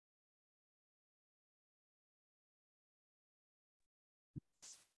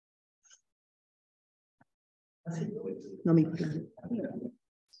No me acuerdo.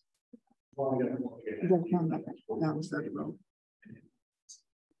 No.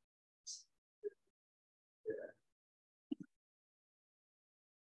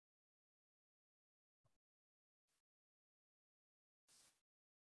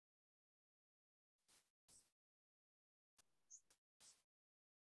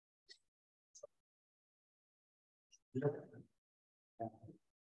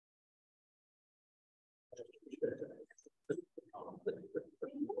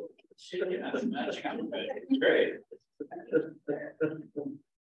 Great.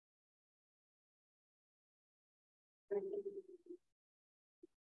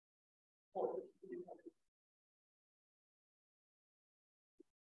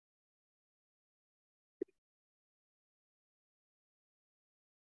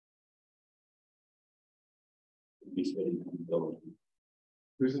 He's in the building.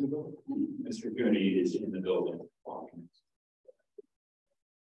 Who's in the building? Mr. Cooney is in the building.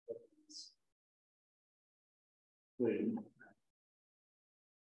 Wait.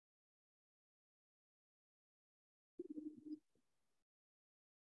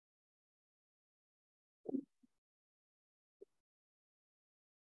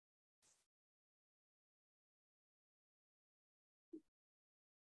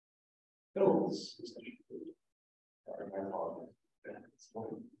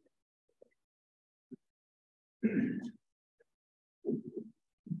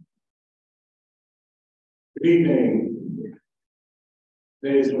 Good evening.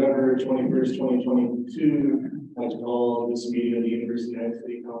 Today is November 21st, 2022. I'd like to call this meeting of the University of United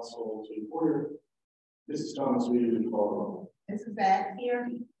City Council to order. Mrs. Thomas, will you call the roll? Mrs. Back here.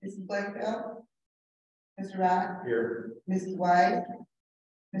 Mrs. Blackfield. Mr. Rock. Here. Mrs. White.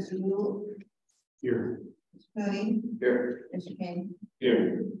 Mr. Gould. Here. Mr. Cooney. Here. Mr. King.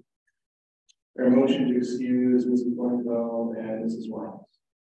 Here. Our motion to excuse Mrs. Blackfield and Mrs. White.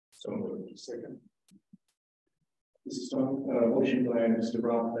 So moved. Second. Mrs. Thomas, motion by Mr.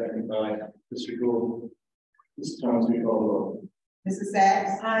 Rock, second by Mr. Gould. Mrs. Thomas, will you call the roll? Mrs.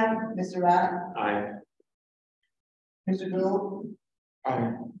 Sachs. Aye. Mr. Rock. Aye. Mr. Gould.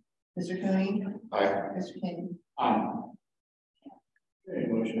 Aye. Mr. Cooney. Aye. Mr. King. Aye. Okay,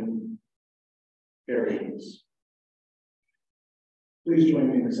 motion carries. Please join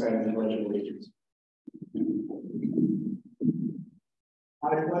me in reciting the Pledge of Allegiance.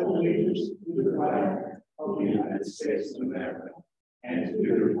 I pledge allegiance to the flag of the United States of America and to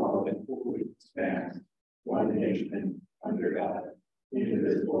the republic for which it stands, one nation, under God,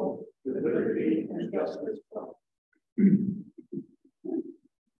 indivisible, with liberty and justice for all.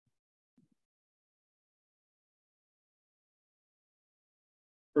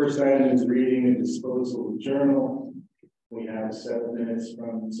 First item is reading and disposal of journal. We have 7 minutes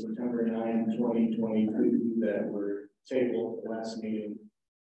from September 9, 2022 that were tabled at the last meeting.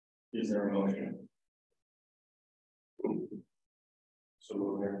 Is there a motion? So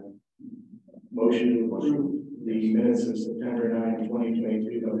moved. Motion to approve the minutes of September 9,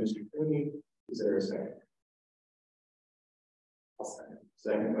 2022 by Mr. Cooney. Is there a second? I'll second.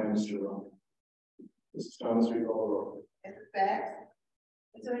 Second by Mr. Rowe. Mrs. Thomas, we call the roll. Mrs. Sachs.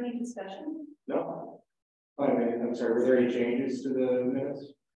 Is there any discussion? No. I'm sorry, were there any changes to the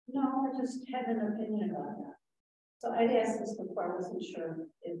minutes? No, I just had an opinion about that. So I'd asked this before, I wasn't sure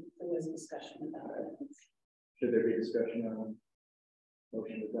if there was discussion about it. Should there be discussion on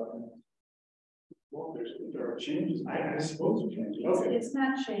motion to adopt? Well, there are changes. I suppose we can. Okay. It's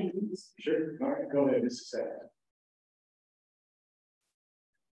not changed. Sure. All right, go ahead, Mrs. Sachs.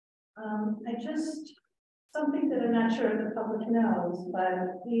 Something that I'm not sure if the public knows,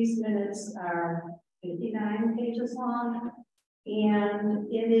 but these minutes are 59 pages long. And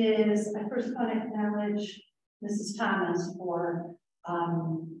it is, I first want to acknowledge Mrs. Thomas for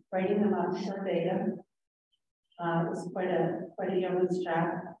writing them up verbatim. It was quite a yeoman's job.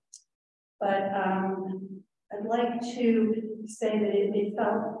 But I'd like to say that it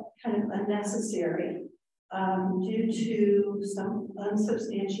felt kind of unnecessary due to some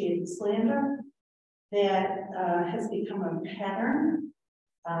unsubstantiated slander that has become a pattern,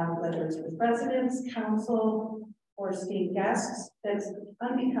 whether it's with residents, council, or state guests, that's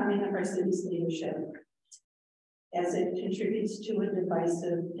unbecoming of our city's leadership, as it contributes to a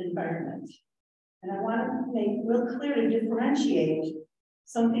divisive environment. And I want to make real clear to differentiate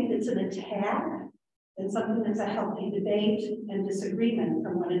something that's an attack and something that's a healthy debate and disagreement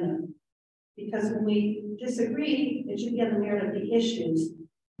from one another. Because when we disagree, it should be on the merit of the issues,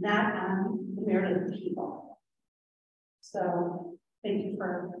 not on the merit of the people. So thank you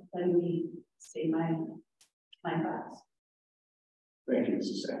for letting me say my thoughts. Thank you,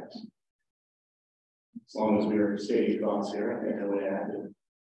 Mrs. Sachs. as long as we are stating thoughts here, I think I would add that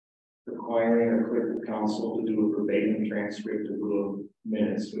requiring our clerk of council to do a verbatim transcript of the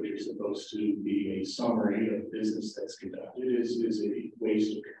minutes, which are supposed to be a summary of business that's conducted, is a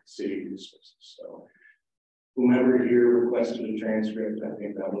waste of city resources. So whomever here requested a transcript, I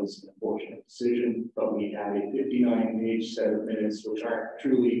think that was an unfortunate decision, but we have a 59-page set of minutes, which aren't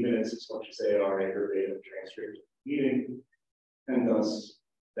truly minutes as much as they are a verbatim transcript of the meeting, and thus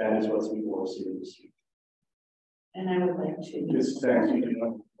that is what's before us here this week. And I would like to. This is actually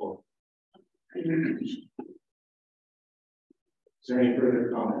wonderful. Is there any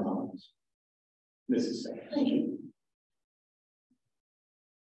further comment on this? Mrs. Sanders. Thank you.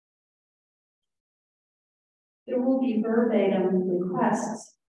 There will be verbatim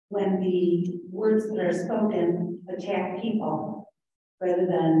requests when the words that are spoken attack people rather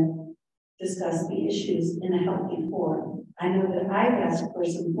than discuss the issues in a healthy form. I know that I've asked for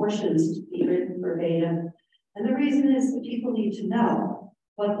some portions to be written verbatim, and the reason is that people need to know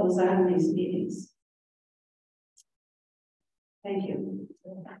what goes on in these meetings. Thank you.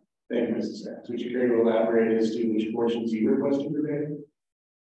 Thank you, Mrs. Sanders. Would you care to elaborate as to which portions you requested verbatim?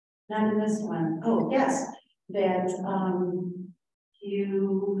 Not in this one. Oh, yes, that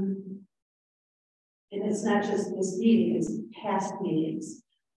and it's not just this meeting, it's past meetings,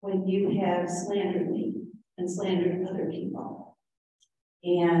 when you have slandered me and slandered other people.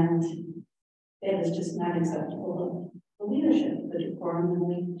 And that is just not acceptable of the leadership of the decorum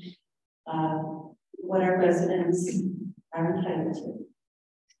and what our residents are entitled to.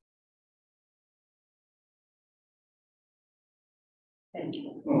 Thank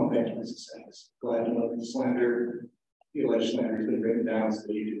you. Oh, thank you, Mrs. Sanders. Glad to know that the alleged slander has been written down so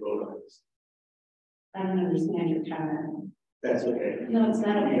that you can vote on this. I don't understand your comment. That's okay. No, it's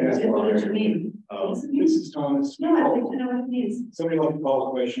not okay. That's What why. did you mean? Mrs. Thomas. No, I'd like to know what it means. Somebody like to call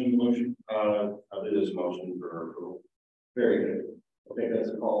the question in the motion? It is motion for approval. Very good. Okay, that's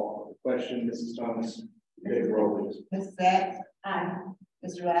a call. Question, Mrs. Thomas. Take the roll, please. Mrs. Sacks, Aye.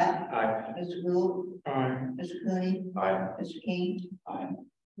 Mr. Rath, Aye. Mr. Gould, Aye. Mr. Cooney, Aye. Mr. King, Aye.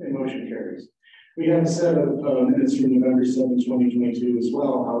 And motion carries. We have a set of minutes from November 7, 2022 as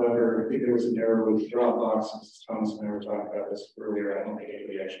well. However, I think there was an error with Dropbox. Mrs. Thomas and I were talking about this earlier. I don't think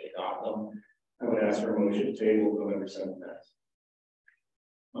anybody actually got them. I would ask for a motion to table November 7 minutes.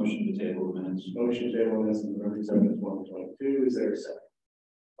 Motion to table minutes. Motion to table minutes on November 7, 2022. Is there a second?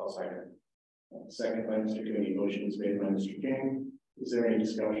 I'll second. Second by Mr. Cooney. Motion is made by Mr. King. Is there any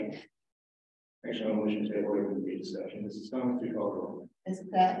discussion? Actually, on motion to table, there would be discussion. Mrs. Thomas, we call the roll. Mrs.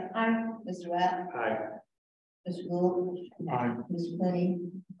 Sacks, Aye. Mr. Rath, Aye. Mr. Gould, Aye. Mr. Cooney,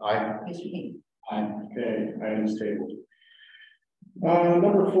 Aye. Mr. King. Aye. Okay, items tabled.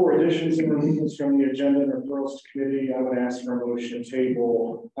 Number 4, additions and removals from the agenda and referrals to committee. I would ask for a motion to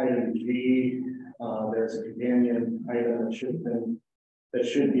table item G. There's a companion item that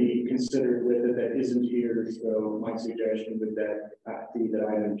should be considered with it that isn't here. So my suggestion would be that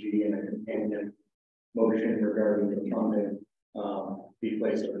item G and a companion motion regarding the funding be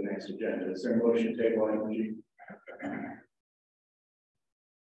placed on the next agenda. Is there a motion to table item G?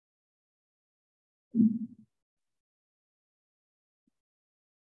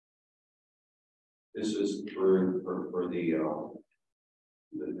 This is for the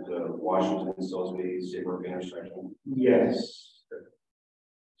Washington Salisbury State Work intersection. Yes. So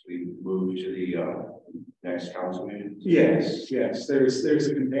we move to the next council meeting. Yes, there's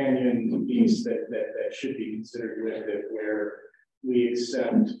a companion piece that should be considered with it where we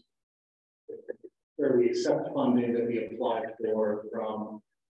accept funding that we applied for from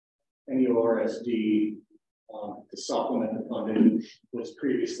NURSD to supplement the funding that was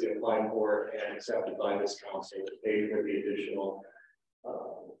previously applied for and accepted by this council to pay for the additional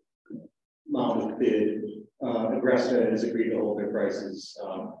amount of bid. Agresta has agreed to hold their prices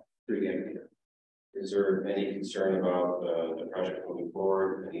through the end of the year. Is there any concern about the project moving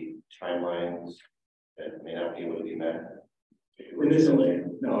forward? Any timelines that may not be able to be met? In this delay,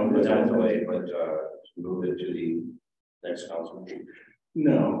 no, in this Not delay, but move it to the next council meeting.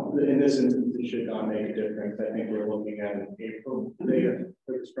 No, in this instance, it should not make a difference. I think we're looking at an April date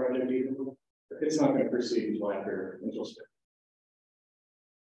for this project even. It's not going to proceed until spring.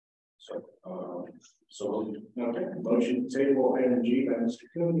 So Okay, motion to table item G by Mr.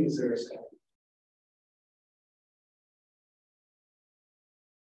 Cooney. Is there a second?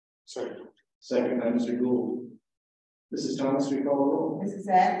 Second by Mr. Gould. Mrs. Thomas, we call the roll. Mrs.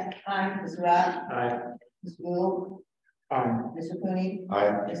 Sacks, aye. Mr. Rath, Aye. Mr. Gould, Aye. Mr. Cooney,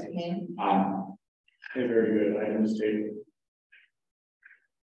 Aye. Mr. King, Aye. Okay, very good. Item is tabled.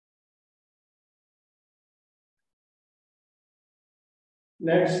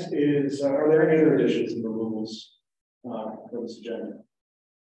 Next is, are there any other additions and removals for this agenda?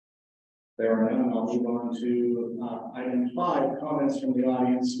 There are none. I'll move on to item 5, comments from the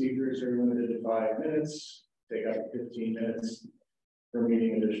audience. Speakers are limited to 5 minutes. Take up 15 minutes for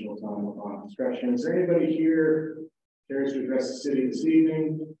meeting additional time upon discretion. Is there anybody here who cares to address the city this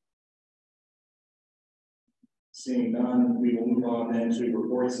evening? Seeing none, we will move on then to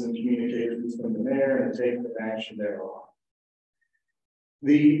reports and communications from the mayor and take action thereon.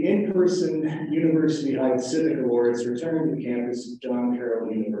 The in-person University Heights Civic Awards returned to the campus of John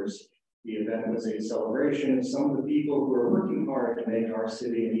Carroll University. The event was a celebration of some of the people who are working hard to make our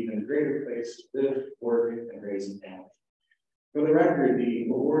city an even greater place to live, work, and raise a family. For the record, the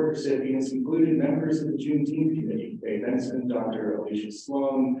award recipients included members of the Juneteenth Committee, Faye Benson, Dr. Alicia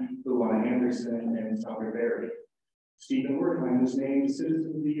Sloan, Luana Anderson, and Sandra Berry. Stephen Wertheim was named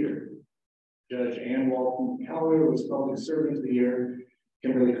Citizen of the Year. Judge Ann Walton Keller was Public Servant of the Year.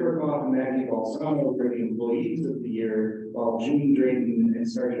 Kimberly Kirchhoff and Maggie Balsamo were the Employees of the Year, while June Drayton and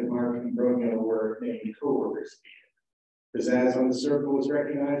Sergeant Mark Ambronio were named Co-workers of the Year. Pizzazz on the Circle was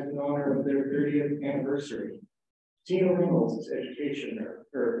recognized in honor of their 30th anniversary. Tina Reynolds is Educator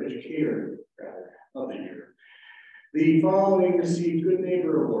of the Year. The following received Good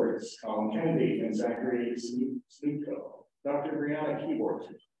Neighbor Awards: Colin Kennedy and Zachary Snoopko, Dr. Brianna Keyboard,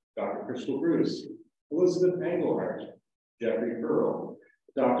 Dr. Crystal Bruce, Elizabeth Engelhardt, Jeffrey Pearl,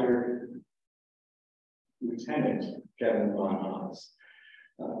 Dr. Lieutenant Kevin Von Haas,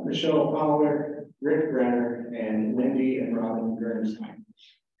 Michelle Fowler, Rick Brenner, and Lindy and Robin Bernstein.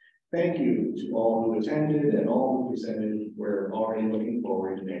 Thank you to all who attended and all who presented. We're already looking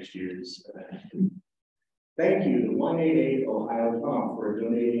forward to next year's event. Thank you to 188 Ohio Tom for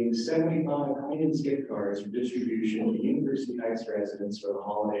donating 75 Heinz gift cards for distribution to University Heights residents for the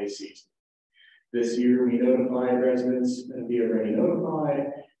holiday season. This year, we notified residents via Ready Notify,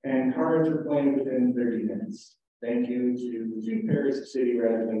 and cards were planned within 30 minutes. Thank you to the 2 pairs of city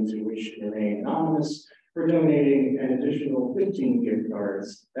residents who wish to remain anonymous for donating an additional 15 gift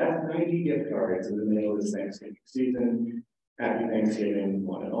cards. That's 90 gift cards in the middle of this Thanksgiving season. Happy Thanksgiving,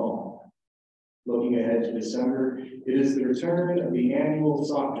 one and all. Looking ahead to December, it is the return of the annual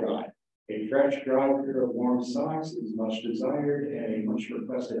sock drive. A fresh dry pair of warm socks is much desired and a much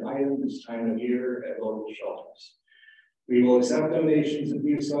requested item this time of year at local shelters. We will accept donations of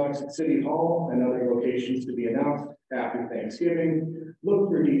new socks at City Hall and other locations to be announced after Thanksgiving. Look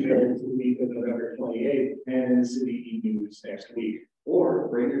for details the week of November 28th and in City E-News next week, or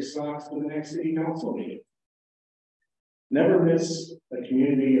bring your socks to the next City Council meeting. Never miss a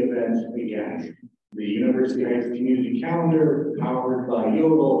community event again. The University Heights Community Calendar, powered by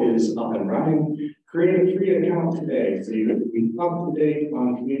Yodel, is up and running. Create a free account today so you can be up to date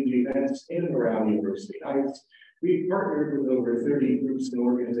on community events in and around University Heights. We've partnered with over 30 groups and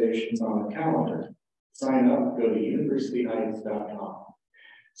organizations on the calendar. Sign up, go to universityheights.com.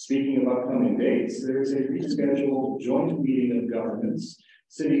 Speaking of upcoming dates, there is a rescheduled joint meeting of governments,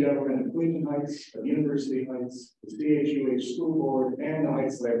 City Government of Cleveland Heights, of University Heights, the CHUH School Board, and the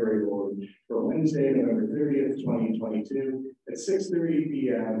Heights Library Board for Wednesday, November 30th, 2022 at 6:30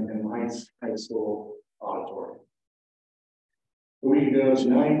 p.m. in the Heights High School auditorium. A week ago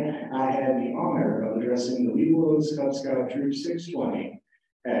tonight, I had the honor of addressing the Leewoos Cub Scout Troop 620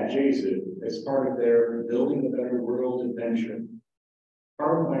 at JZU as part of their Building a Better World adventure.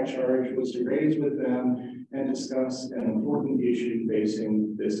 Part of my charge was to raise with them and discuss an important issue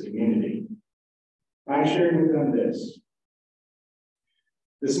facing this community. I shared with them this.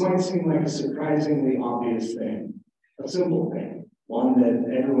 This might seem like a surprisingly obvious thing, a simple thing, one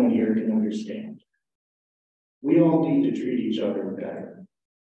that everyone here can understand. We all need to treat each other better.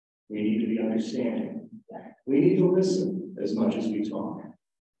 We need to be understanding. We need to listen as much as we talk.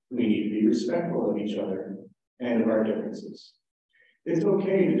 We need to be respectful of each other and of our differences. It's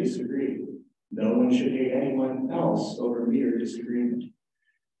okay to disagree. No one should hate anyone else over mere disagreement.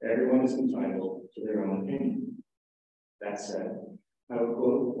 Everyone is entitled to their own opinion. That said, I would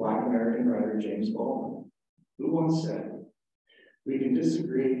quote Black American writer James Baldwin, who once said, "We can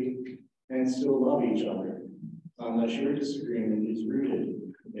disagree and still love each other unless your disagreement is rooted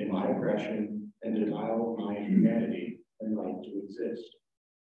in my oppression and denial of my humanity and right to exist."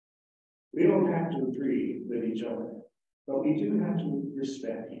 We don't have to agree with each other, but we do have to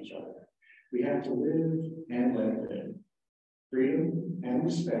respect each other. We have to live and let live. Freedom and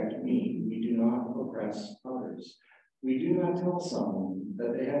respect mean we do not oppress others. We do not tell someone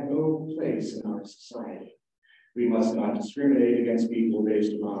that they have no place in our society. We must not discriminate against people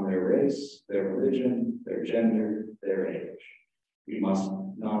based upon their race, their religion, their gender, their age. We must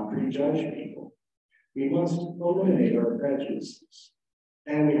not prejudge people. We must eliminate our prejudices.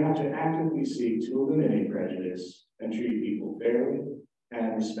 And we have to actively seek to eliminate prejudice and treat people fairly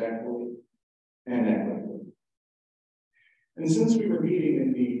and respectfully and equitably. And since we were meeting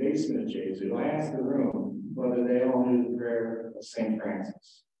in the basement of Jesu, I asked the room whether they all knew the prayer of St.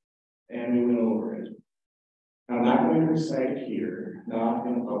 Francis, and we went over it. I'm not going to recite it here, not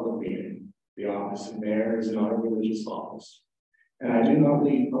in a public meeting. The office of mayor is not a religious office, and I do not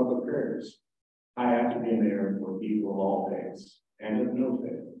lead public prayers. I have to be a mayor for people of all faiths and of no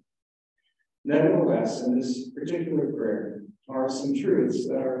faith. Nevertheless, in this particular prayer are some truths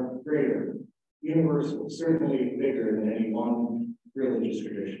that are greater, universal, certainly bigger than any one religious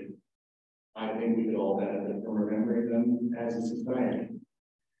tradition. I think we could all benefit from remembering them as a society.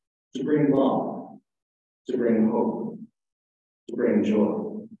 To bring love, to bring hope, to bring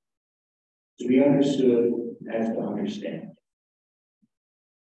joy, to be understood as to understand.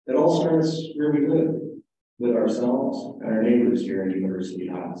 It all starts where we live, with ourselves and our neighbors here in University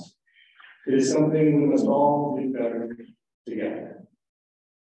Heights. It is something we must all do better together.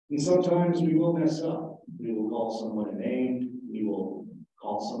 And sometimes we will mess up. We will call someone a name. We will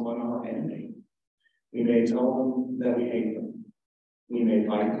call someone our enemy. We may tell them that we hate them. We may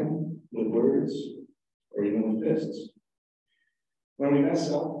fight them with words or even with fists. When we mess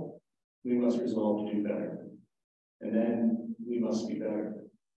up, we must resolve to do better. And then we must be better.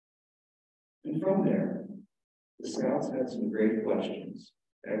 And from there, the Scouts had some great questions.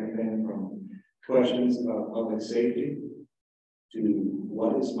 Everything from questions about public safety to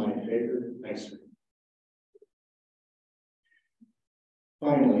what is my favorite ice cream.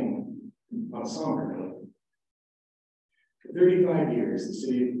 Finally, on a somber note, for 35 years, the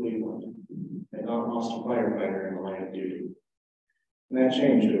city of Cleveland had not lost a firefighter in the line of duty. And that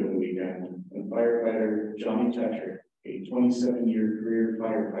changed over the weekend when firefighter Johnny Tetrick, a 27-year career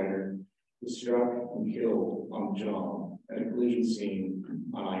firefighter, was struck and killed on the job at a collision scene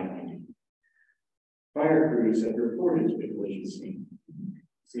on I-90. Fire crews had reported to the collision scene.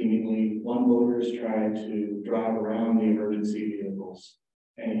 Seemingly, one motorist tried to drive around the emergency vehicles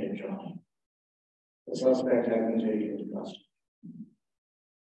and hit Johnny. The suspect had been taken into custody.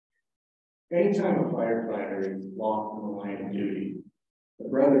 Anytime a firefighter is locked in the line of duty, the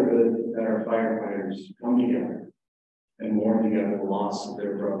brotherhood that our firefighters come together and mourn together the loss of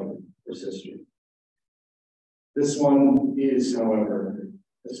their brother or sister. This one is, however,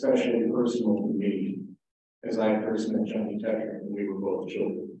 especially personal to me, as I first met Johnny Tetrick when we were both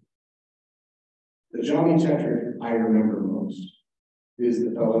children. The Johnny Tetrick I remember most is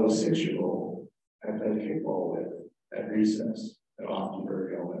the fellow 6-year-old I played kickball with at recess at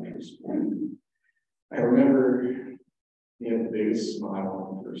Offenburg Elementary School. I remember he had the biggest smile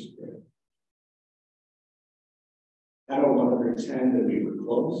on the first day. I don't want to pretend that we were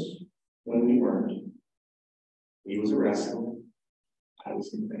close when we weren't. He was a wrestler. I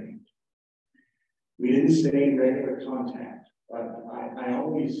was in band. We didn't stay in regular contact, but I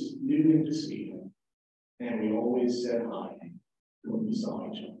always knew him to see him, and we always said hi when we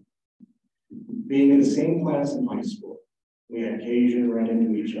saw each other. Being in the same class in high school, we had occasion run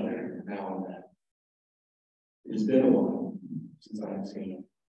into each other now and then. It has been a while since I've seen him,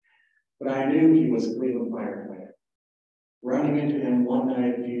 but I knew he was a Cleveland firefighter. Running into him one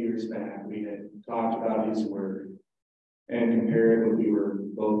night a few years back, we had talked about his work and compared what we were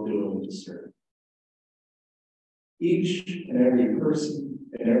both doing to serve. Each and every person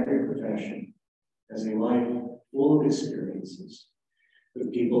in every profession has a life full of experiences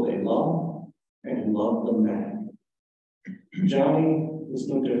with people they love and who love them back. Johnny was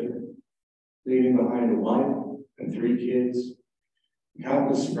no different, leaving behind a wife and 3 kids,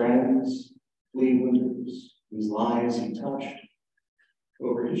 countless friends, Clevelanders, whose lives he touched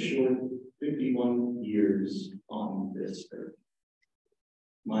over his short 51 years on this earth.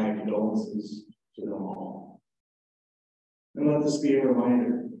 My condolences to them all. And let this be a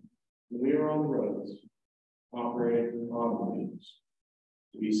reminder that we are on the roads, operating with automobiles,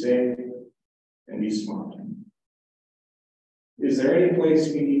 to be safe and be smart. Is there any place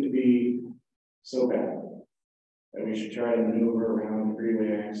we need to be so bad that we should try to maneuver around the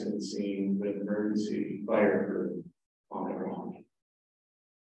freeway accident scene with emergency fire crew on the ground?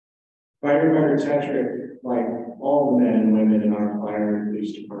 Firefighter Tetrick, like all the men and women in our fire and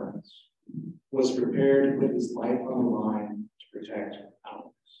police departments, was prepared to put his life on the line to protect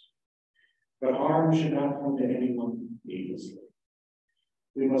ours. But harm should not come to anyone needlessly.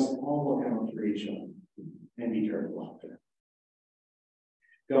 We must all look out for each other and be careful out there.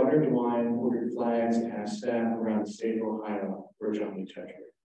 Governor DeWine ordered flags and have staff around the state of Ohio for Johnny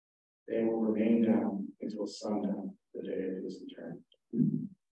Tetrick. They will remain down until sundown the day of his return.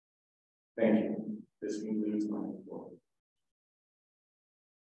 Thank you. This concludes my report.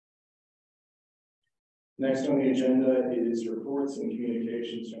 Next on the agenda is reports and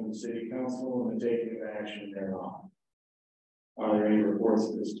communications from the city council and the taking of action thereon. Are there any reports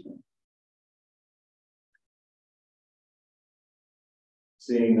at this time?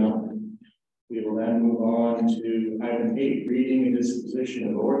 Seeing none, we will then move on to item 8, reading and disposition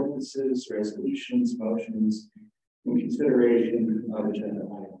of ordinances, resolutions, motions, and consideration of agenda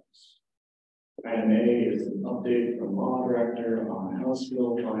items. Item A is an update from law director on House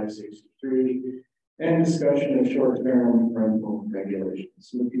Bill 563 and discussion of short-term rental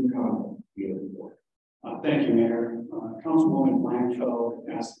regulations. Mr. McConnell, you have the floor. Thank you, Mayor. Councilwoman Blanco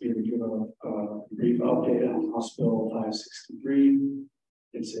asked me to give a brief update on House Bill 563.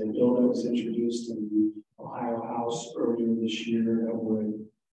 It's a bill that was introduced in the Ohio House earlier this year that would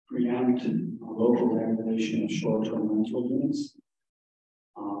preempt local regulation of short-term rental units.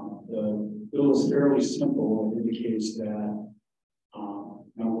 The bill is fairly simple. It indicates that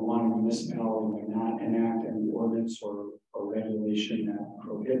number one, a municipality may not enact any ordinance or regulation that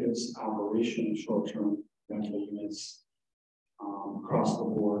prohibits operation of short-term rental units across the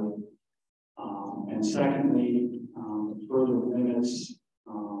board. And secondly, further limits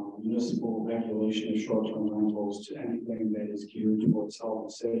municipal regulation of short-term rentals to anything that is geared towards health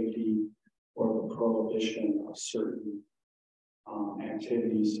and safety or the prohibition of certain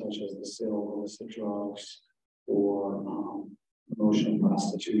activities such as the sale of illicit drugs or promotion of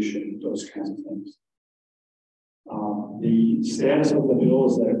prostitution, those kinds of things. The status of the bill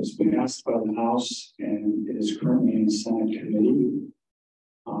is that it was passed by the House and it is currently in the Senate committee.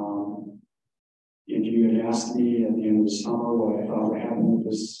 If you had asked me at the end of the summer what I thought would happen with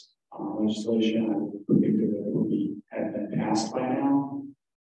this legislation, I would predicted that it would have been passed by now.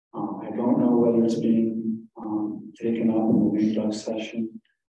 I don't know whether it's being taken up in the introductory session,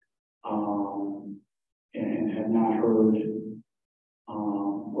 and have not heard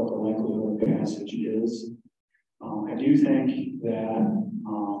what the likelihood of passage is. I do think that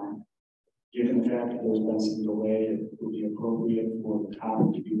given the fact that there's been some delay, it would be appropriate for the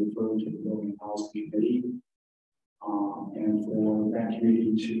topic to be referred to the Building and Housing Committee, and for that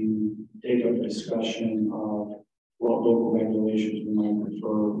committee to take up a discussion of what local regulations we might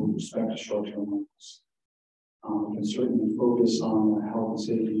prefer with respect to short-term rentals. We can certainly focus on the health and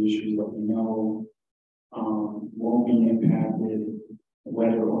safety issues that we know won't be impacted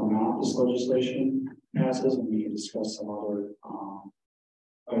whether or not this legislation passes, and we can discuss some other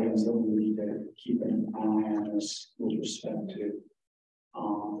items that we need to keep an eye on this with respect to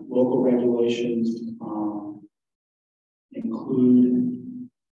local regulations. Include,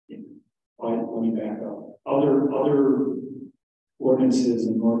 let me back up. Other ordinances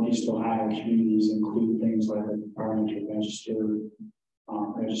in Northeast Ohio communities include things like the requirement to register,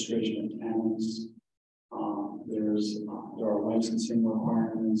 registration of tenants. There are licensing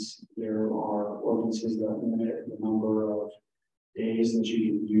requirements. There are ordinances that limit the number of days that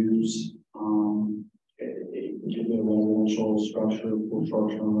you can use a particular residential structure for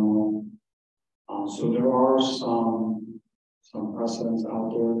short-term rental. So there are some precedents out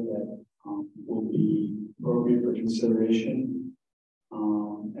there that will be appropriate for consideration.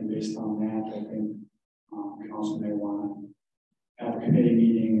 And based on that, I think council may want to have a committee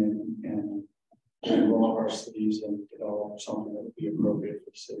meeting and roll up our sleeves and develop something that would be appropriate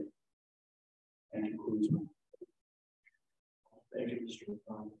for the city. That concludes my. Thank you, Mr.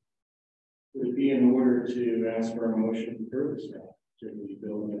 McConnell. Would it be in order to ask for a motion to approve this to the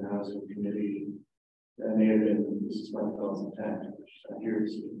Building and Housing Committee? That may have been, this is 2010, which is not here to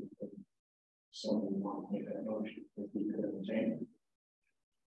see. Someone want to make that motion if we could obtain it.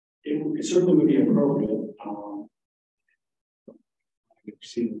 It certainly would be appropriate. I could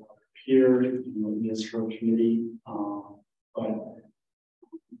see the here, the escrow committee, but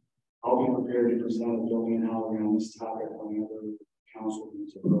I'll be prepared to present a building and housing on this topic whenever council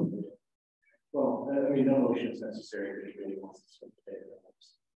needs appropriate. Well, I mean, no motion is necessary if the committee wants to switch the data.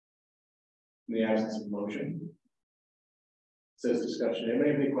 In the absence of motion, it says discussion.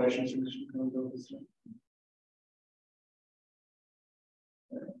 Anybody have any questions for Mr. McConnell this time?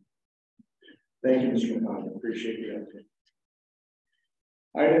 Thank you, Mr. McConnell. Appreciate the update.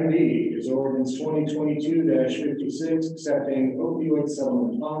 Item D is ordinance 2022-56, accepting opioid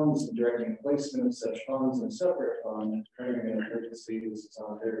settlement funds and directing placement of such funds in a separate fund, declaring an emergency. This is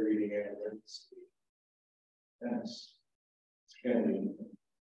on third reading and emergency. Yes. Kennedy.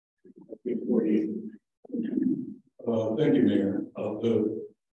 Before you. Thank you, Mayor.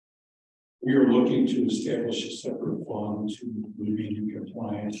 We are looking to establish a separate fund to be in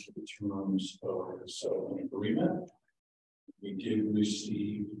compliance with the terms of the settlement agreement. We did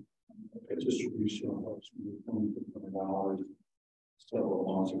receive a distribution of $20 million several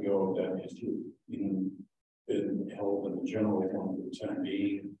months ago that is in been held in the general fund for the time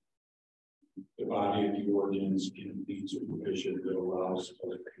being. The body of the ordinance contains a provision that allows us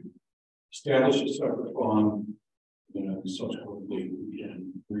to establish a separate fund, and subsequently we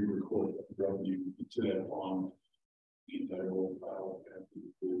can re-record the revenue into that fund. That will allow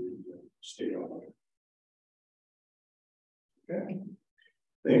the state auditor. Okay.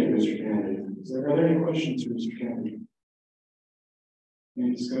 Thank you, Mr. Kennedy. Are there any questions for Mr. Kennedy?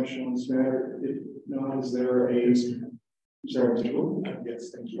 Any discussion on this matter? If not, is there a, sorry, Mr. Gould?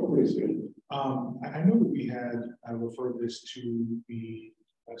 Yes, thank you. Please do. I know that we had referred this to the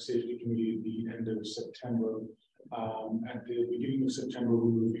safety committee at the end of September. At the beginning of September,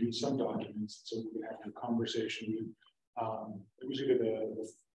 we reviewed some documents, so we could have a conversation. It was either the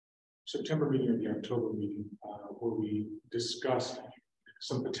September meeting or the October meeting, where we discussed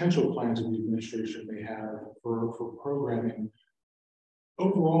some potential plans that the administration may have for programming.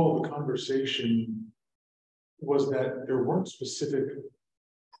 Overall, the conversation was that there weren't specific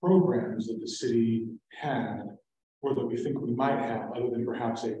programs that the city had, or that we think we might have, other than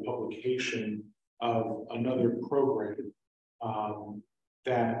perhaps a publication of another program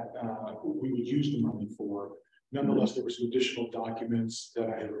that we would use the money for. Nonetheless, there were some additional documents that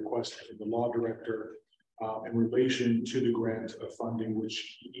I had requested from the law director in relation to the grant of funding,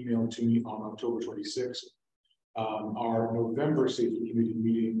 which he emailed to me on October 26th. Our November safety committee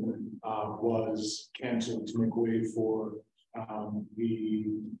meeting was canceled to make way for we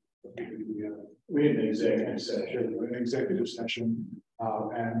had an executive session.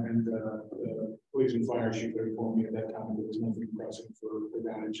 And the police and fire chief informed me at that time there was nothing pressing for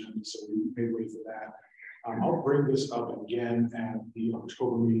that agenda, so we made way for that. I'll bring this up again at the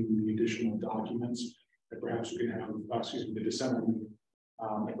October meeting with the additional documents, and perhaps we can have, the December meeting,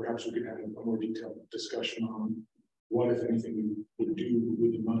 and perhaps we can have a more detailed discussion on what, if anything, we would do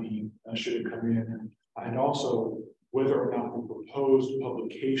with the money should it come in, and also whether or not the proposed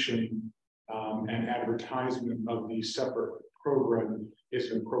publication and advertisement of the separate program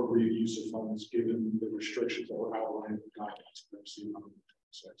is an appropriate use of funds given the restrictions that were outlined in the documents.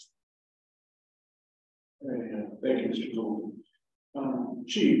 Thank you, Mr. Gould.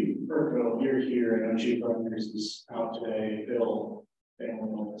 Chief Burkeville, you're here, and Chief Rutgers is out today. Bill,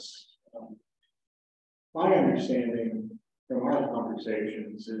 family illness. My understanding from our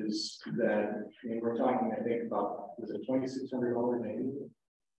conversations is that we're talking, I think, about was it $2,600 maybe?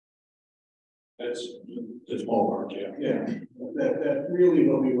 That's ballpark, yeah. Yeah, that really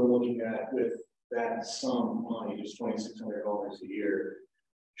what we were looking at with that sum of money, just $2,600 a year,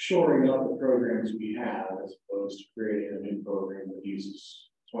 shoring up the programs we have as opposed to creating a new program that uses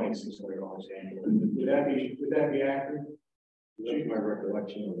 $2,600 annually. Would that be accurate? That's my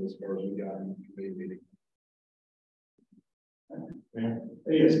recollection of as far as we got in the committee meeting. Yeah.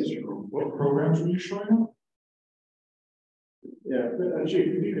 Yes, Mr. Gould. What programs were you showing up? Yeah, Chief,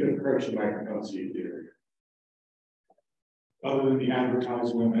 if you could approach the microphone so you do. Other than the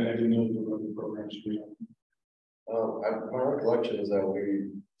advertisement, I didn't know there were other programs we had. My recollection is that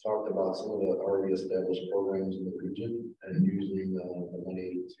we talked about some of the already established programs in the region and using the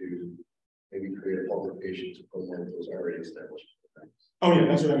money to maybe create a publication to promote those already established programs. Oh yeah,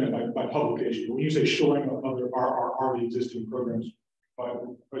 that's what I meant by publication. When you say showing up other our already existing programs, is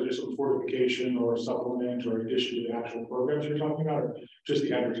there some fortification or supplement or addition to the actual programs you're talking about, or just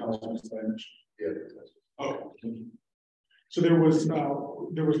the advertisements that I mentioned? Yeah. Okay. Thank you. So there was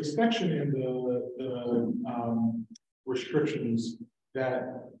a section in the restrictions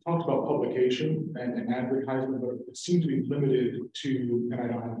that talked about publication and advertisement, but it seemed to be limited to, and I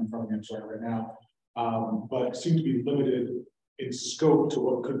don't have it in front of me, I'm sorry right now, but it seemed to be limited in scope to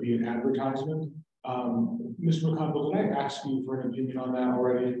what could be an advertisement. Mr. McConville, did I ask you for an opinion on that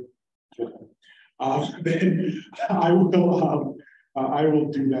already? Then I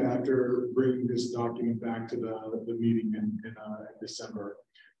will do that after bringing this document back to the meeting in December.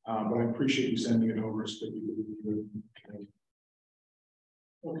 But I appreciate you sending it over so that we can review it.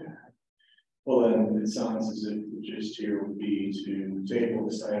 Okay. Well, then it sounds as if the gist here would be to table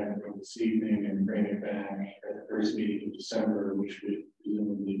this item from this evening and bring it back at the first meeting in December, which would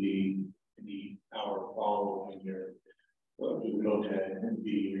presumably be the hour following your OTAD and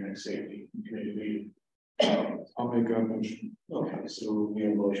be your next safety committee meeting. I'll make a motion. Okay, so we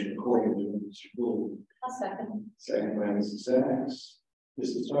have a motion accordingly, Mr. Gould. I'll second. Second by Mrs. Sachs.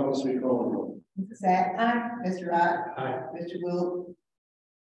 Mrs. Thomas, we call the roll. Mrs. Sacks. Aye. Mr. Rock. Aye. Mr. Gould.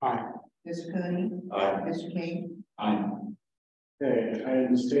 Aye. Mr. Cooney. Aye. Mr. King. Aye. Okay,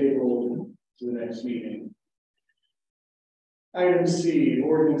 items tabled to the next meeting. Item C,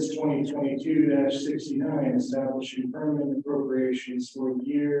 ordinance 2022-69, establishing permanent appropriations for the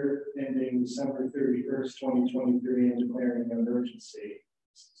year ending December 31st, 2023, and declaring an emergency.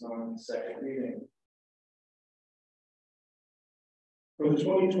 This is on second reading. For the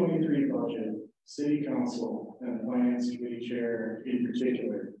 2023 budget, City Council and the Finance Committee Chair in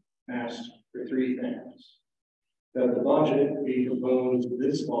particular asked for three things. That the budget be proposed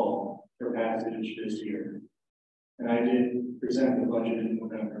this fall for passage this year. And I did present the budget in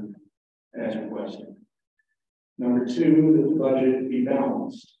November as requested. Number two, that the budget be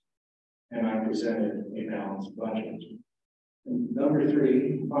balanced. And I presented a balanced budget. And number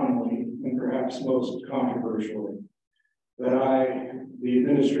three, finally, and perhaps most controversially, that the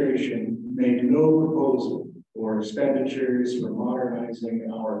administration, make no proposal for expenditures for modernizing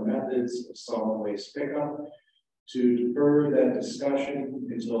our methods of solid waste pickup, to defer that discussion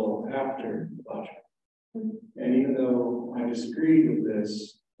until after the budget. And even though I disagreed with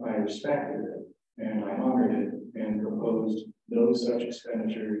this, I respected it and I honored it and proposed no such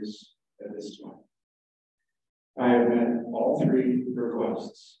expenditures at this time. I have met all three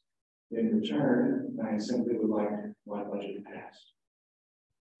requests. In return, I simply would like my budget passed.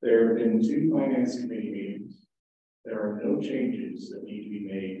 There have been 2 finance committee meetings. There are no changes that need to be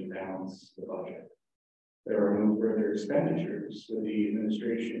made to balance the budget. There are no further expenditures that the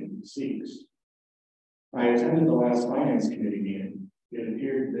administration seeks. I attended the last finance committee meeting. It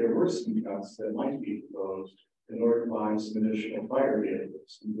appeared there were some cuts that might be proposed in order to buy some additional fire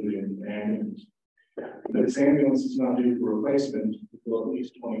vehicles, including an ambulance. But this ambulance is not due for replacement until at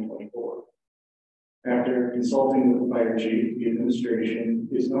least 2024. After consulting with the fire chief, the administration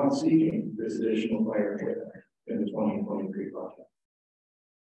is not seeking this additional fire equipment in the 2023 budget.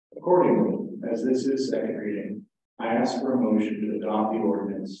 Accordingly, as this is second reading, I ask for a motion to adopt the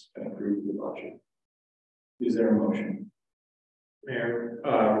ordinance and approve the budget. Is there a motion? Mayor,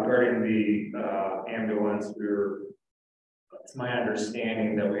 regarding the ambulance, it's my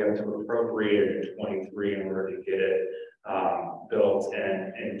understanding that we have to appropriate it in 23 in order to get it built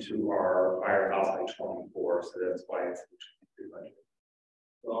and into our firehouse by 24. So that's why it's in the 23 budget.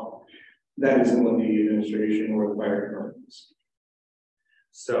 Well, that isn't what the administration or the fire department is.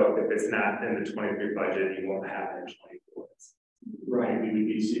 So if it's not in the 23 budget, you won't have it in 24. Right, we would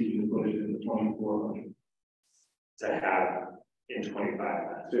be seeking to put it in the 24 budget. To have in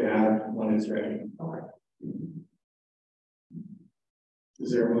 25. To have when it's ready. Okay.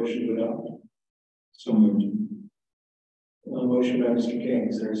 Is there a motion to adopt? So moved. A motion by Mr. King,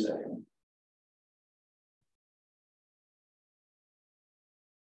 is there a second?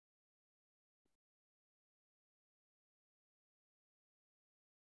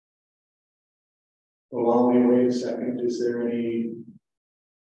 Well, while we wait a second, is there any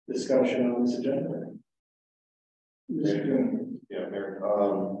discussion on this agenda? Mr. King. Yeah, Mayor.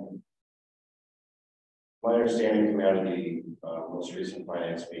 My understanding coming out of the most recent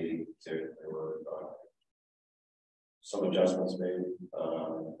finance meeting, there were some adjustments made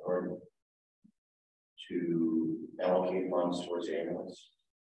or to allocate funds towards the ambulance.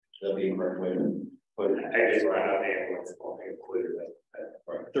 Should that be a correct way to put it? I just ran out of ambulance, won't be included at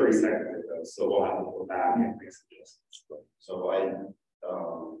 30 seconds ago, so we'll have to go back and make some adjustments. So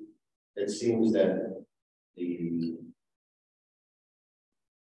it seems that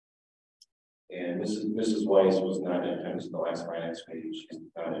and Mrs. Weiss was not in attendance in the last finance meeting. She's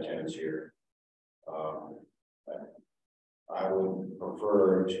not in attendance here. I would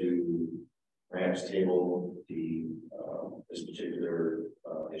prefer to perhaps table this particular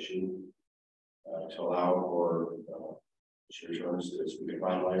issue to allow for she returns to this. We can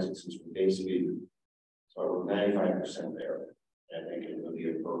finalize it since we basically we're 95% there. I think it would be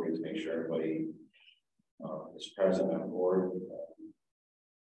appropriate to make sure everybody is present on board.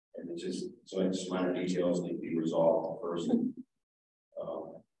 And it's just minor details need to be resolved first.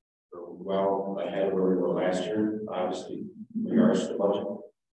 Well ahead of where we were last year, obviously, in regards to the budget.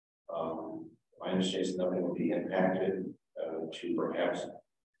 My understanding is nothing will be impacted to perhaps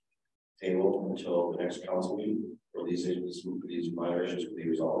table until the next council meeting, where these minor issues will be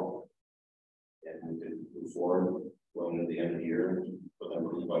resolved. And we can move forward well into the end of the year with an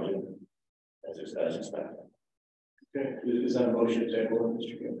approved budget as expected. Okay, is that a motion to table,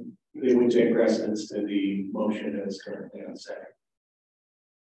 Mr. King? It would take precedence to the motion that is currently on second.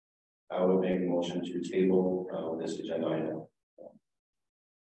 I would make a motion to table this agenda item.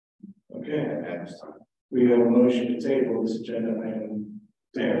 Okay, at this time. We have a motion to table this agenda item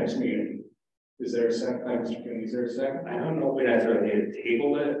to the next meeting. Is there a second? Mr. King, is there a second? I don't know if we necessarily need to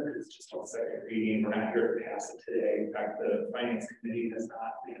table it, because it's just on second reading. We're not here to pass it today. In fact, the finance committee has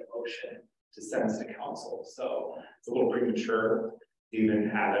not made a motion to send this to council. So it's a little premature to even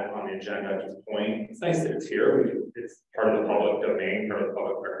have it on the agenda at this point. It's nice that it's here. It's part of the public domain, part of the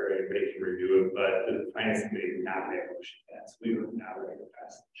public record, everybody can review it, but the finance committee did not make a motion yet, so we would not make a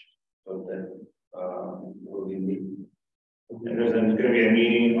passage. So then, will we meet? And there's going to be a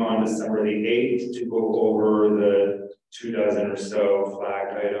meeting on December the 8th to go over the 24 or so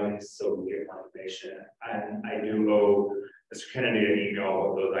flagged items, so we get confirmation. And I do owe Mr. Kennedy an email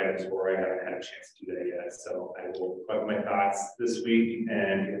of those items where I haven't had a chance to do that yet. So I will put my thoughts this week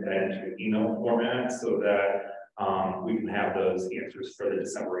and get that into an email format so that we can have those answers for the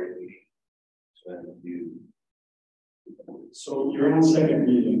December 8th meeting. So then you. So you're on second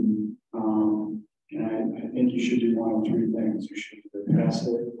reading, and I think you should do one of three things. You should either pass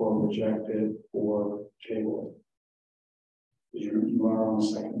it or reject it or table it. You are on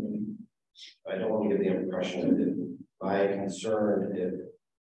second reading. I don't want to give the impression that my concern if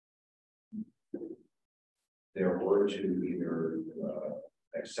there were to either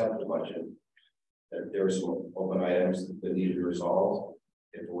accept the budget, that there are some open items that need to be resolved.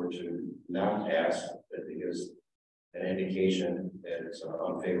 If we're to not pass, that it gives an indication that it's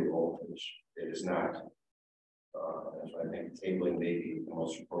unfavorable, which it is not. That's why I think tabling may be the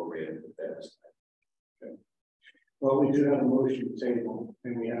most appropriate at that time. Well, we do have a motion table,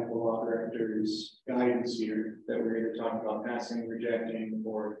 and we have the law director's guidance here that we're either talking about passing, rejecting,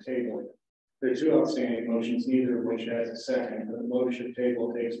 or tabling. There are two outstanding motions, neither of which has a second. The motion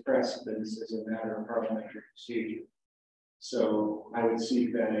table takes precedence as a matter of parliamentary procedure. So I would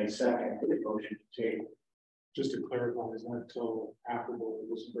seek that a second for the motion to table. Just to clarify, is that until after the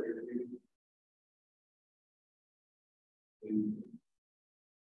December meeting?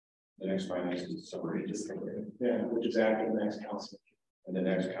 The next finance is December 8th. Yeah, which is after the next council. And the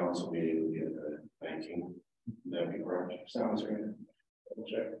next council meeting will be at the 19th. That'd be correct. Sounds right. Double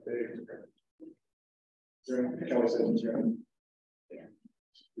check. Kelly says it's right.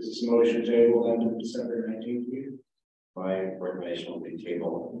 Is this motion table under December 19th meeting? My recommendation will be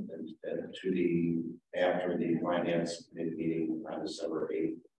table and to the after the finance committee meeting on December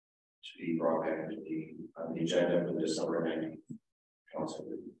 8th to be brought back to on the agenda for the December 19th council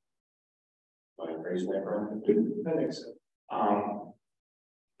meeting. Am I phrasing that correctly? That makes sense. I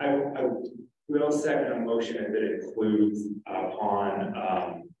will second a motion if it includes upon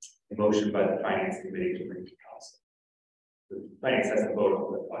a motion by the finance committee to bring to council. The finance has to vote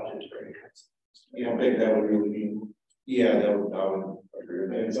on the budget to bring to council. You don't think that would really be? Yeah, I would agree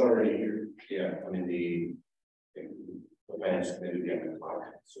with that. It's already here. Yeah, I mean the finance committee getting the clock,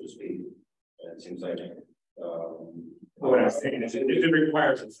 so to speak. It seems like what I'm saying is if it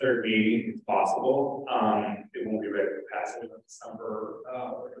requires a third meeting, it's possible. It won't be ready for passage in December,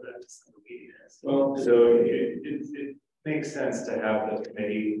 whatever that December meeting is. Well, So it makes sense to have the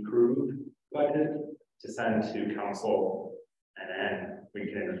committee approve budget to send to council, and then we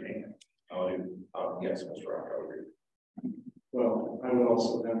can entertain it. Yes, Mr. Rock, I would agree. Well, I would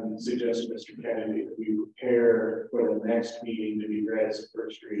also then suggest, Mr. Kennedy, that we prepare for the next meeting to be read as a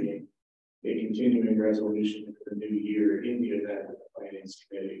first reading, a continuing resolution for the new year in the event that the finance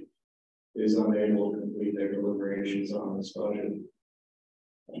committee is unable to complete their deliberations on this budget.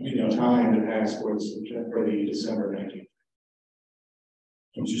 Time to pass for the December 19th.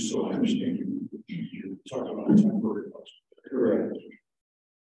 Just so I understand, you're talking about a temporary budget. Correct.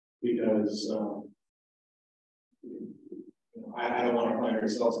 Because I don't want to find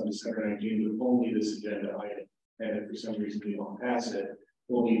ourselves on December 19th with only this agenda item, and if for some reason we don't pass it,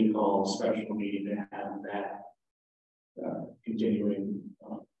 we'll need to call a special meeting to have that continuing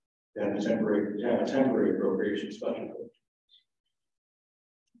have a temporary appropriations budget.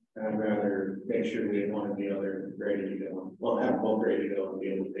 I'd rather make sure we have one or the other ready to go. Well, have both ready to go and be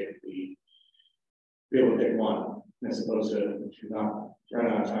able to pick one, as opposed to not run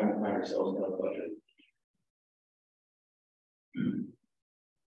out of time to find ourselves without a budget.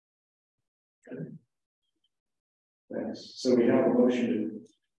 Thanks. So we have a motion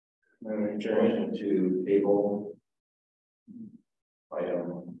to table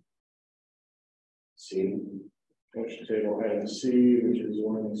item C. Motion table item C, which is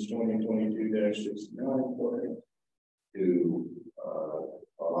ordinance 2022-69, to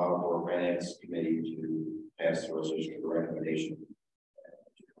allow for finance committee to pass the resolution for recommendation.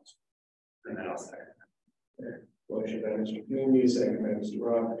 And then I'll second. Motion by Mr. Kennedy, second by Mr.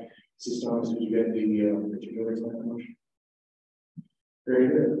 Rock. Mrs. Thomas, did you get the particulars on that motion? Very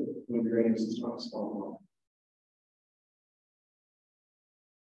good. We'll be ready, Mrs. Thomas. Follow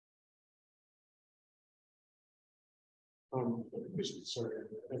Sorry,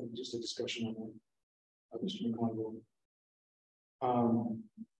 I think just a discussion on Mr. McConville.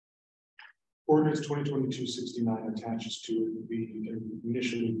 Ordinance 2022-69 attaches to it the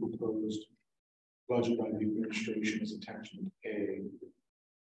initially proposed budget by the administration as attachment A.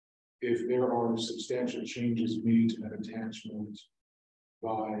 If there are substantial changes made to that attachment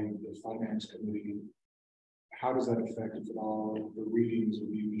by the finance committee, how does that affect, if at all, the readings of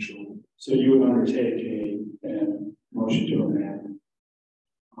the initial? So you would undertake a motion to amend.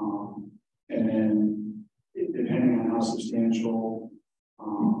 And then depending on how substantial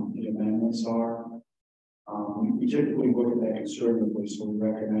the amendments are, we typically look at that conservatively, so we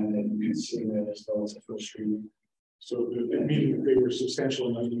recommend that you consider it as though it's a first reading. So meaning if they were substantial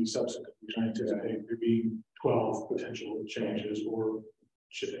enough to be subsequent, which I anticipate there being 12 potential changes, or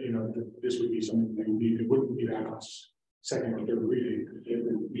this would be something that would be, it wouldn't be that on second or third reading. It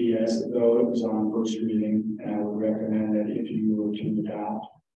would be as though it was on first reading, and I would recommend that if you were to adopt,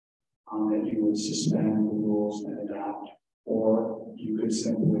 that you would suspend the rules and adopt, or you could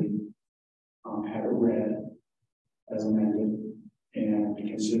simply have it read as amended and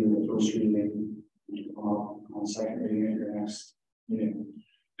consider the first reading on second reading at your next meeting.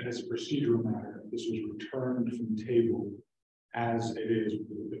 And as a procedural matter, this was returned from the table as it is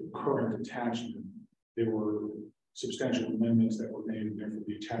with the current attachment. There were substantial amendments that were made, and therefore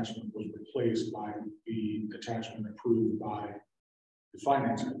the attachment was replaced by the attachment approved by the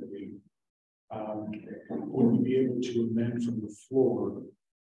finance committee. Would we be able to amend from the floor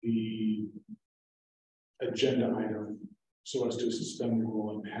the agenda item so as to suspend the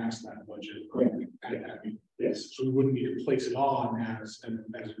rule and pass that budget? Correct. Yes. So we wouldn't need to place it on as an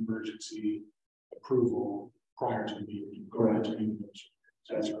emergency approval prior to the meeting. Correct.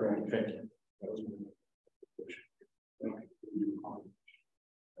 That's correct. Thank you. That was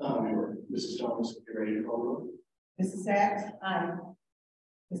Mrs. Thomas, if you're ready to call the roll. Mrs. Sacks? Aye.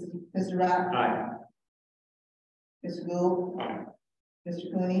 Mr. Rock? Aye. Mr. Gould? Aye.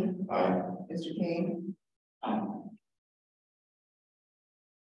 Mr. Cooney? Aye. Mr. King?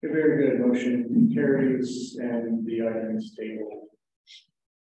 Very good. Motion carries and the item is tabled.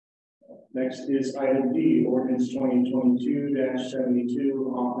 Next is item D, ordinance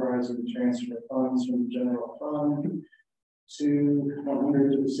 2022-72, authorizing the transfer of funds from the general fund to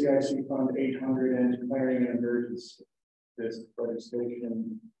 100 to the CIC fund 800 and declaring an emergency. This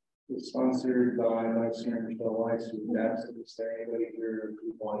legislation is sponsored by Vice Senator Michelle Weiss, who is absent. Is there anybody here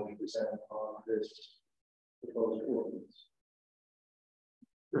who wanted to present on this proposed ordinance?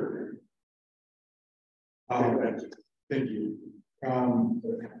 Sure. Thank you.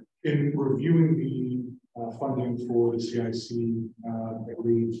 In reviewing the funding for the CIC, I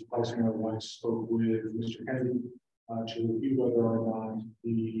believe Vice Mayor Weiss spoke with Mr. Kennedy to review whether or not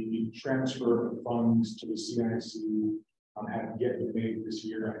the transfer of funds to the CIC had yet been made this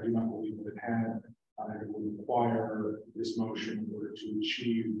year. I do not believe that it had. It would require this motion in order to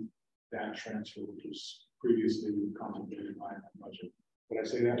achieve that transfer, which was previously contemplated by the budget. Did I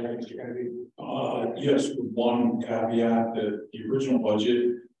say that right, Mr. Kennedy? Yes, with one caveat that the original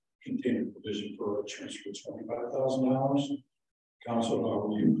budget contained a provision for a transfer of $25,000. Council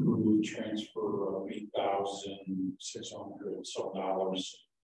already approved transfer of $8,600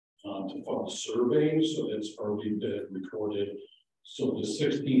 to fund the survey, so that's already been recorded. So the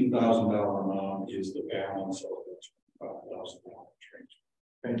 $16,000 amount is the balance of the $25,000 transfer.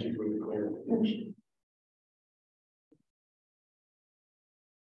 Thank you for the clarification.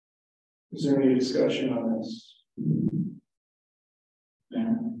 Is there any discussion on this?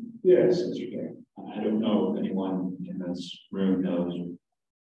 Yes, Mr. King. I don't know if anyone in this room knows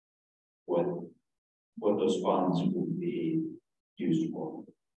what those funds will be used for.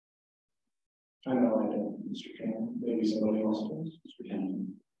 I know I don't, Mr. King. Maybe somebody else does. Mr.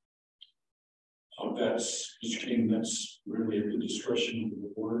 King. That's Mr. King. That's really at the discretion of the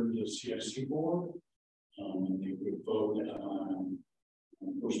board, the CIC board. They would vote on,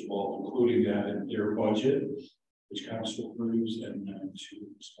 first of all, including that in their budget, which council approves, and then to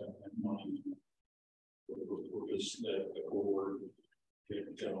spend that money for the purpose that the board can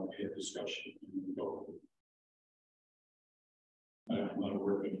have discussion and vote. I'm not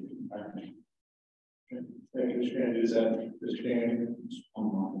aware of anything happening. Thank you, Mr. Kennedy. Is that Mr. Kennedy?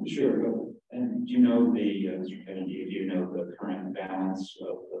 Sure. Go. And do you know the Mr. Kennedy, do you know the current balance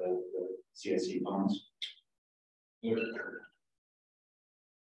of the CIC funds? The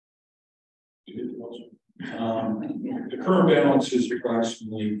current balance is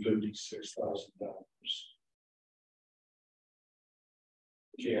approximately $56,000.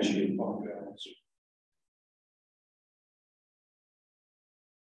 Cash in fund balance.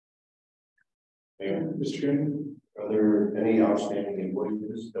 Mr. Kennedy? Are there any outstanding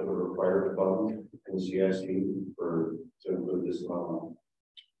invoices that would require funds in CIC to include this amount?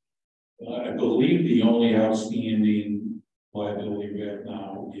 I believe the only outstanding liability we have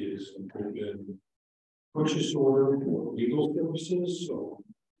now is an open purchase order for legal services, so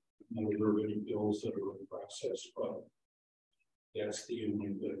none of there are any bills that are in process, but that's the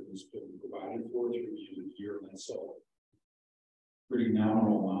only that has been provided for through the end of the year, and that's all pretty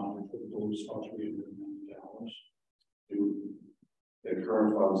nominal amount for those about $300 million. The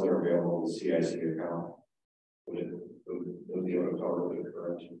current funds that are available in the CIC account, would be able to cover the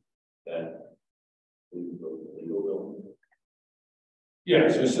current that legal bill. Yeah,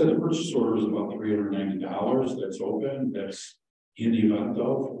 so I said the purchase order is about $390. That's open. That's in the event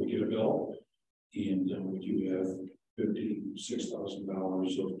of we get a bill, and we do have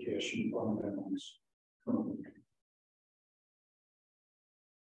 $56,000 of cash in fund balance.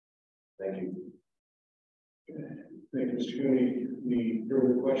 Thank you. Thank you, Mr. Cooney. Any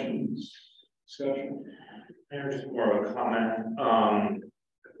further questions, discussion? Mayor, just more of a comment. I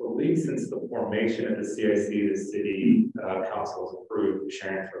believe since the formation of the CIC, the city council has approved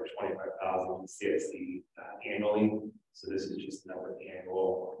transfer of $25,000 to CIC annually. So this is just another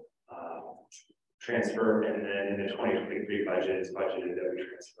annual transfer, and then in the 2023 budget, it's budgeted that we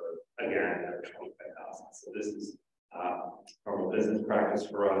transfer again another $25,000. So this is normal business practice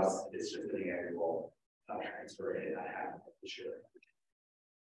for us. It's just an annual transfer, and I have this year.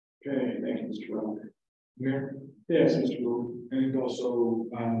 Okay, thank you, Mr. Rock. Mayor, Yes, Mr. Rook. and also,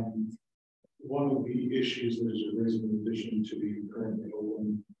 one of the issues that is arisen in addition to the currently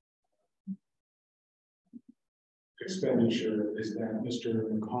open expenditure is that Mr.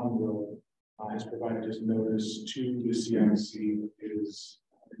 McConville has provided his notice to the CIC, his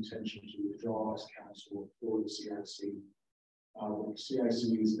intention to withdraw as counsel for the CIC. The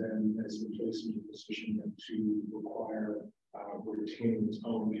CIC is then has been placed into a position to require retaining its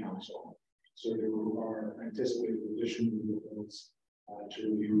own counsel. So there are anticipated additional reports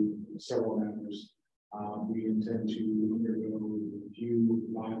to review several matters. We intend to undergo review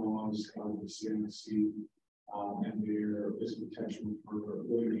bylaws of the CIC, and there is potential for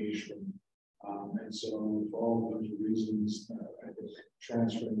litigation. And so for all of those reasons, I think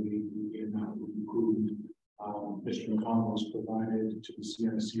transferring the amount would be prudent. Mr. McConnell has provided to the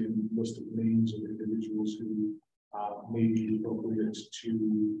CIC a list of names of individuals who may be appropriate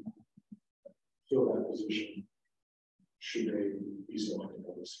to fill that position should they be selected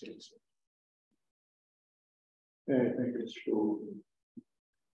by the CIC. Okay, thank you, Mr. Rook.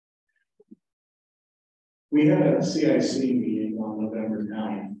 We had a CIC meeting on November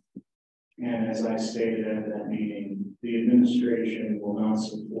 9th, and as I stated at that meeting, the administration will not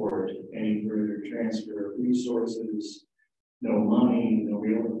support any further transfer of resources, no money, no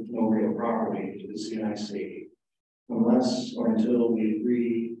real property to the CIC, unless or until we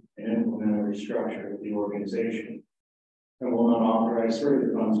agree and implement a restructure of the organization. I will not authorize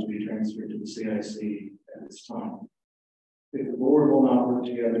further funds to be transferred to the CIC at this time. If the board will not work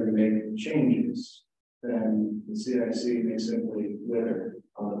together to make changes, then the CIC may simply wither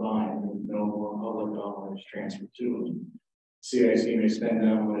on the vine with no more public dollars transferred to it. CIC may spend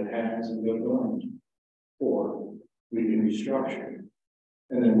down what it has and go dormant, or we can restructure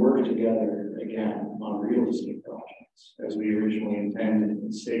and then work together again on real estate projects as we originally intended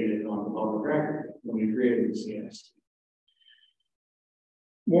and stated on the public record when we created the CIC.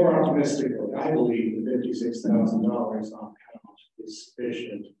 More optimistically, I believe the $56,000 on account is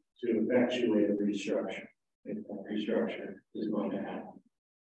sufficient to effectuate a restructure if that restructure is going to happen.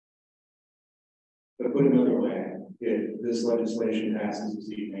 But put another way, if this legislation passes this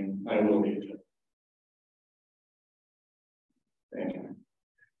evening, I will be adjourned. Thank you.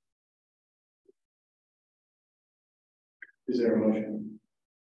 Is there a motion?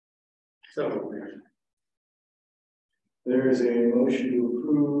 So, there is a motion to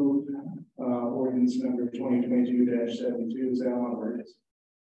approve ordinance number 2022-72. Is that on emergency?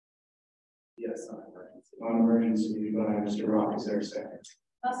 yes, on emergency. On emergency by Mr. Rock. Is there a second?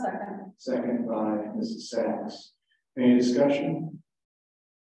 I'll second. Second by Mrs. Sacks. Any discussion?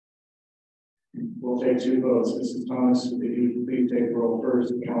 We'll take two votes. Mrs. Thomas, if you please take roll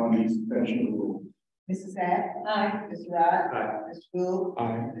first on the suspension of the rule. Mrs. Sack. Aye. Mr. Rod. Aye. Mr. Gould.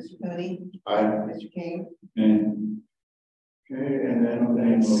 Aye. Mr. Cooney. Aye. Mr. King. And Okay, and then on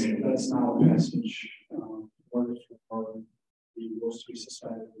that motion, That's not a passage. Order for the Rose Tree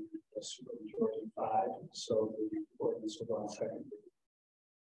Society, that's majority 5, so the ordinance will go on second.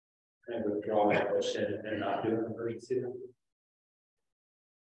 And withdraw that motion and not do an emergency.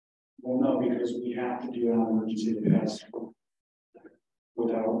 Well, no, because we have to do an emergency to pass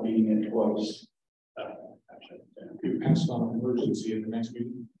without reading it twice. you pass on emergency at the next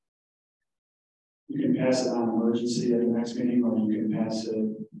meeting. You can pass it on emergency at the next meeting, or you can pass it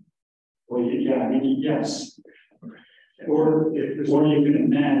Well, yeah, I mean, yes. Or if there's Or you can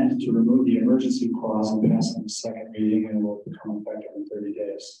amend to remove the emergency clause and pass on the second reading and it will become effective in 30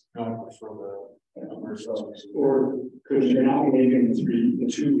 days. I prefer the emergency. or Because you're not waiving the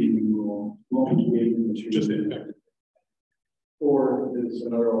 2 reading rule, you won't be waiving the 2 Just reading. effective. or there's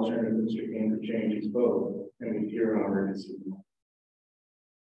another alternative, Mr. King, to change his vote and we hear on emergency.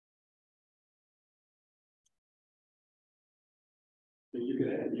 But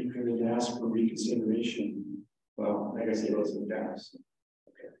you could ask for reconsideration. Well, I guess he votes in Dallas.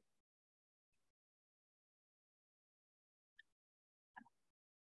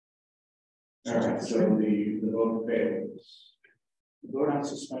 All right, so the vote fails. The vote on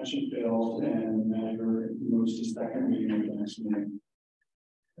suspension fails and the matter moves to second reading at the next meeting.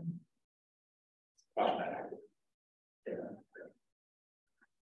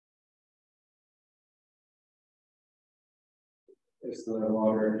 As the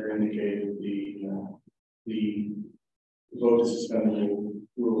law director indicated, the vote to suspend the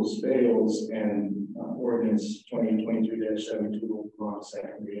rules fails and ordinance 2022-72 will go on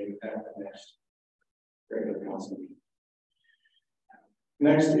second reading at the next regular council meeting.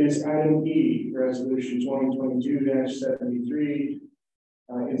 Next is item E, resolution 2022-73,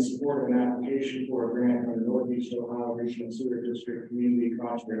 in support of an application for a grant from the Northeast Ohio Regional Sewer District Community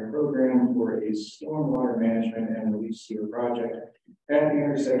Cost Share Program for a stormwater management and release sewer project at the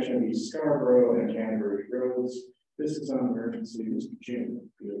intersection of East Scarborough and Canterbury Roads. This is on emergency, Mr. Jim.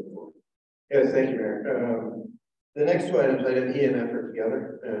 Yes, thank you, Mayor. The next two items, item E and F, are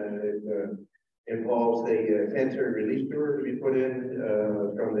together. It involves a sanitary release sewer to be put in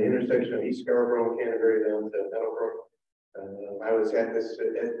from the intersection of East Scarborough and Canterbury down to Meadowbrook. I was at this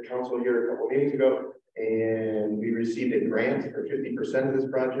at council here a couple of meetings ago, and we received a grant for 50% of this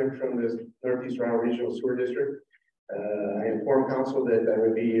project from the Northeast Ohio Regional Sewer District. I informed council that I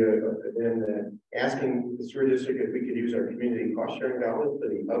would be then asking the sewer district if we could use our community cost sharing dollars for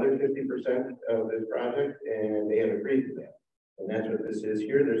the other 50% of this project, and they have agreed to that. And that's what this is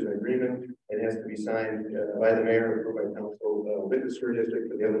here. There's an agreement. It has to be signed by the mayor, approved by council with the sewer district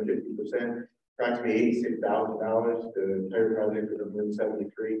for the other 50%. Approximately $86,000. The entire project is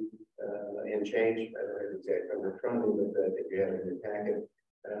 $173 and change. I don't have the exact number in front of me, but I think you have it in your packet.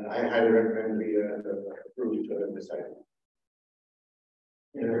 I highly recommend we approve this item.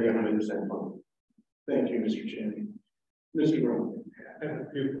 And it'll be 100% funded. Thank you, Mr. Chairman. Mr. Rowe. I have a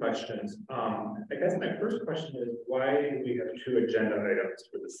few questions. I guess my first question is, why do we have 2 agenda items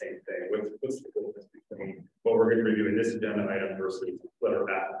for the same thing? What's the difference between what we're going to review in this agenda item versus letter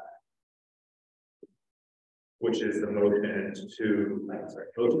F, which is the motion to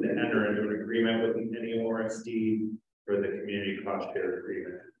enter into an agreement with NEORSD for the community cost share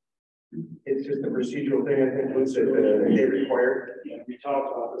agreement? It's just a procedural thing, I think, which they require. Yeah, we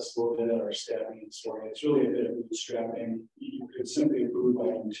talked about this a little bit at our staffing and story. It's really a bit of bootstrapping. You could simply approve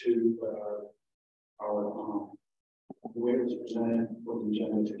item 2, but our the way it was presented for the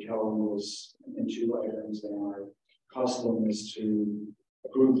agenda to Kelvin was in 2 items, and our custom is to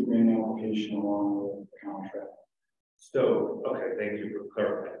approve the grant application along with the contract. So, okay, thank you for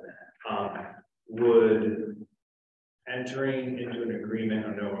clarifying that. Would entering into an agreement, I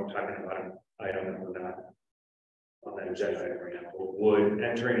know I'm talking about an item that we're not on that agenda item right now, but would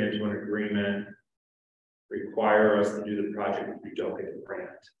entering into an agreement require us to do the project if we don't get the grant?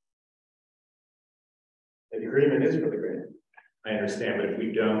 The agreement is for the grant. I understand, but if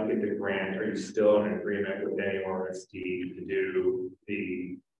we don't get the grant, are you still in agreement with NEORSD to do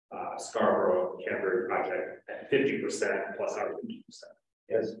the Scarborough Canterbury project at 50% plus our 50%?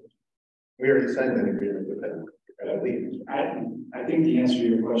 Yes. We already signed that agreement with them. I think the answer to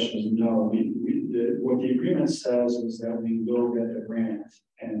your question is no. What the agreement says is that we will get the grant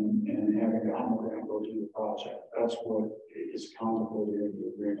and having gotten the grant, go do the project. That's what is contemplated in the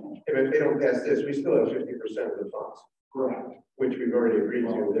agreement. If they don't pass this, we still have 50% of the funds. Correct. Which we've already agreed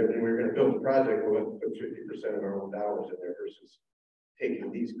to. If we're going to build the project, we'll have to put 50% of our own dollars in there versus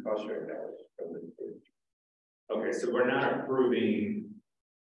taking these cost sharing dollars from the. Okay, so we're not approving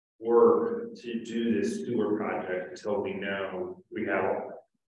work to do this sewer project until we know we have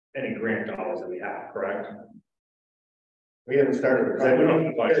any grant dollars that we have, correct? We haven't started the I don't know if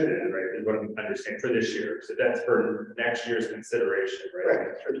the project. budget is, right, is what I'm understanding for this year. So that's for next year's consideration, right?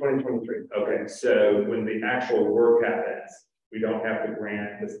 Correct, for 2023. Okay, so when the actual work happens, we don't have the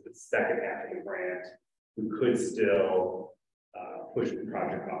grant, this is the second half of the grant, we could still push the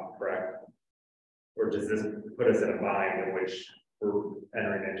project off, correct? Or does this put us in a bind in which we're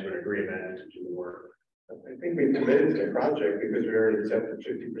entering into an agreement to do the work? I think we committed to the project because we already accepted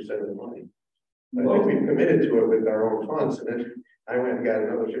 50% of the money. I think we committed to it with our own funds, and then I went and got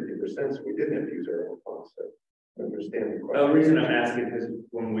another 50%, so we didn't have to use our own funds, so I understand the question. The reason I'm asking is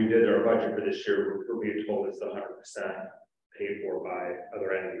when we did our budget for this year, we had told us 100% paid for by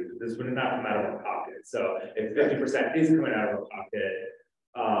other entities. This would not come out of our pocket. So if 50% is coming out of our pocket,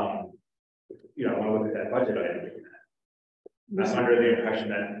 you know, I want to look at that budget item. I'm under the impression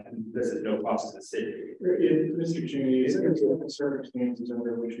that this is no cost to the city. Mr. Cheney, is there circumstances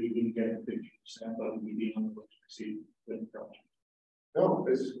under which we can get 50%, but we be unable to proceed with the project? No,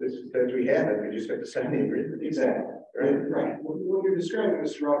 this as we have it, we just have to sign the agreement. Exactly. Right. What you're describing,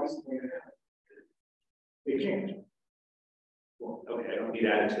 Mr. Roberts, is going to happen. They can't. Well, okay, I don't need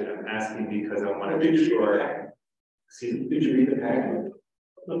attitude. I'm asking because I want to make sure. Excuse me. Did you read the packet?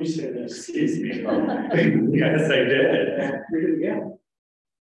 Let me say this. Excuse me. Yes, I did. Read it again.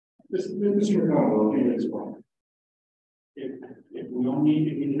 Mr. McConnell, you explain. If we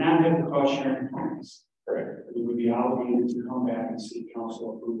did not have the cost sharing plans, Correct. we would be obligated to come back and seek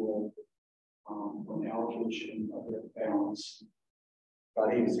council approval from the allocation of the balance.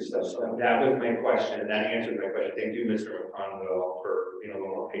 Body successful. That was my question. That answered my question. Thank you, Mr. McConville, for being a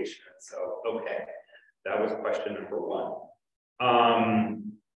little more patient. So, okay. That was question number one.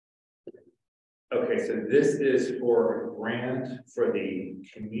 Okay, so this is for a grant for the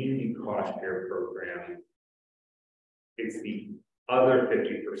community cost share program. It's the other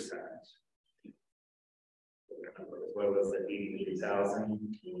 50%. What was it, 83,000?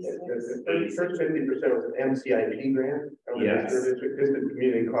 The first 50% was an MCIP grant. Yes. This is the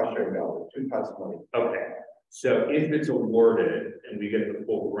community cost sharing dollar, 2 pots of money. Okay, so if it's awarded and we get the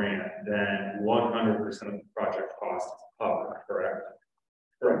full grant, then 100% of the project cost is covered, correct?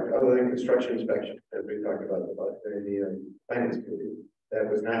 Correct, other than construction inspection, as we talked about in the finance committee. That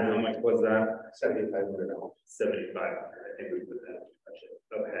was not. And how much was that? $7,500. 7,500. I think we put that in the budget.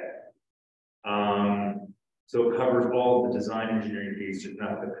 Okay. So it covers all the design engineering fees, just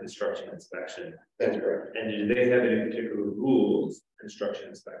not the construction inspection. That's correct. And do they have any particular rules, construction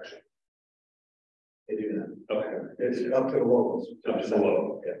inspection? They do not. Okay. It's up to the locals. Up to the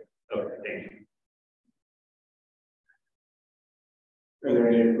local. Yeah. Okay, thank you. Are there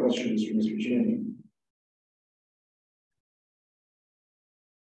any questions for Mr. Cheney?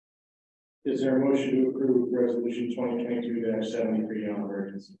 Is there a motion to approve resolution 2022-73 on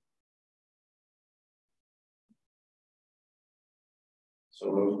emergency? So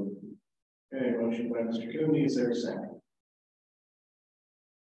moved. Okay, motion by Mr. Cooney, is there a second?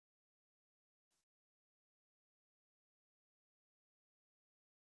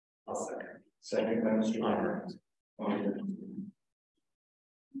 I'll second. Second by Mr. Honor.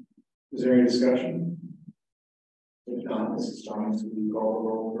 Is there any discussion? If not, Mrs. Thomas, will you call the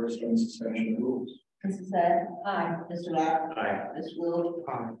roll first on suspension of rules? Mrs. Sad? Aye. Mr. Rock? Aye. Mr. Will?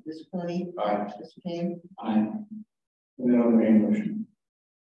 Aye. Mr. Cooney? Aye. Mr. King? Aye. And then on the main motion.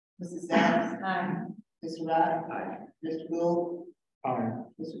 Mrs. Sad? Aye. Mr. Rock? Aye. Mr. Will? Aye.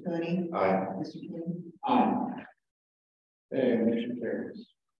 Mr. Cooney? Aye. Mr. King? Aye. Okay, motion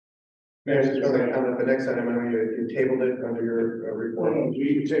carries. Mayor, just another comment. The next item, I know you tabled it under your report. Well,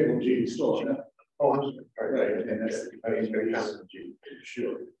 we table G still. Oh, I'm sorry. Right, and that's. I was very confident, G.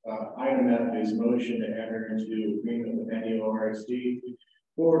 Sure. Item F is motion to enter into agreement with NURSD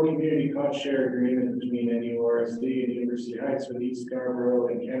for community cost share agreement between NURSD and University Heights for the East Scarborough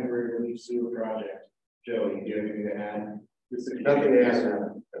and Canterbury Relief Sewer Project. Joe, do you have anything to add? Nothing to add.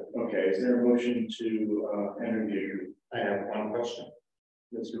 Okay, is there a motion to enter the agreement? I have one question.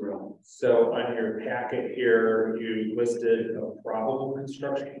 Mr. Rowan. So on your packet here, you listed a probable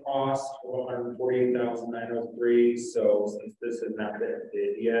construction cost of $148,903. So since this is not been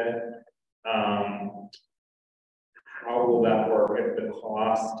bid yet, how will that work if the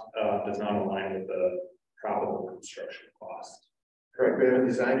cost does not align with the probable construction cost? Correct. We haven't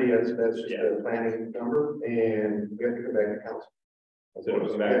designed it yet, so that's just a planning number, and we have to come back to council. So it'll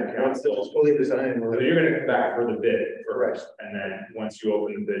come back to Once council. it's fully designed, So you're going to come back for the bid Correct. first, and then once you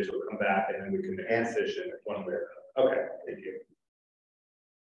open the bid, you'll come back, and then we can make a decision one way or another. Okay, thank you.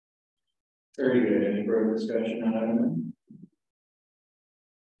 Very good. Any further discussion on item?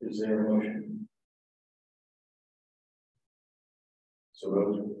 Is there a motion? So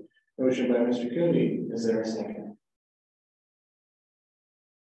moved. Motion by Mr. Cooney. Is there a second?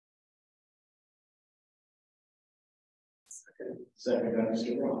 Second by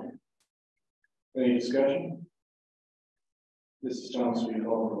Mr. Rowan. Any discussion? Mrs. Thomas, will you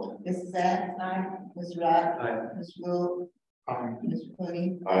call the roll? Mrs. Sad? Aye. Mr. Rock? Aye. Mr. Will? Aye. Mr.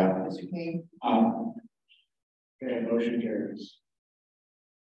 Cooney? Aye. Mr. King? Okay, motion carries.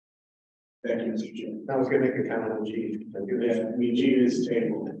 Thank you, Mr. Jim. I was gonna make a comment on G. Yeah, G is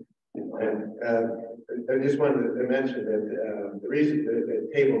tabled. I just wanted to mention that the reason the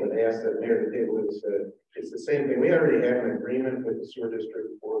table that asked that mayor the table is it's the same thing. We already have an agreement with the sewer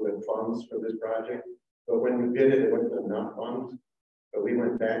district for the funds for this project, but when we did it, it wasn't enough funds. But we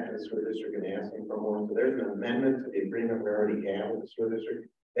went back to the sewer district and asked them for more. So there's an amendment to the agreement we already have with the sewer district.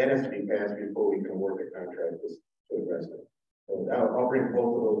 That has to be passed before we can award the contract to address it. So I'll bring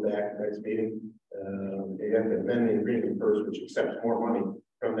both of those back next meeting. They have to amend the agreement first, which accepts more money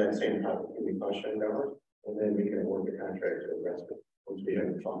from that same topic in the cost sharing dollars, and then we can award the contract to address it once we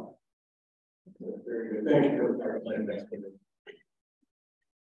have the fund. Very good. Thank you for the plan.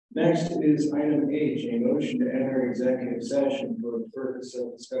 Next is item H, a motion to enter executive session for the purpose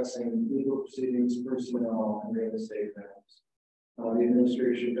of discussing legal proceedings, personnel, and real estate matters. The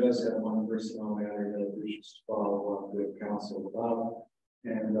administration does have one personnel matter that we should follow up with council about,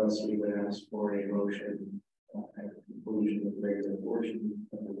 and thus we would ask for a motion at the conclusion of the regular portion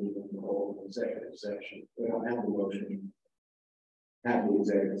of the meeting to hold executive session. We don't have the motion. Have the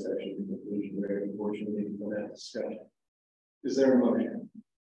executive session in conclusion of the regular portion of the meeting for that discussion. Is there a motion?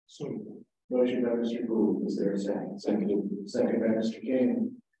 So motion by Mr. Gould. Is there a second? Second by Mr.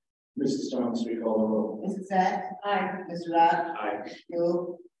 King. Mrs. Thomas, we call the roll. Mrs. Sacks? Aye. Mr. Rock? Aye.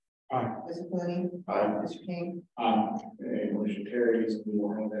 Gould? Aye. Mr. Cooney? Aye. Mr. King? Okay, motion carries. We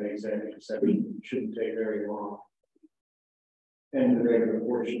will have that executive session. Shouldn't take very long. End the regular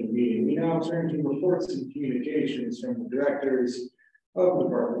portion of the meeting. We now turn to reports and communications from the directors of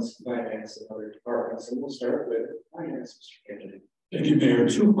departments, finance, and other departments. And we'll start with finance, Mr. Kennedy. Thank you, Mayor.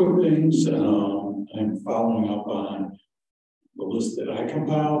 Two quick things. I'm following up on the list that I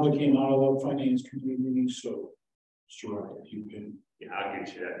compiled that came out of the finance committee meeting. So, Mr. Rock, if you can. Yeah, I'll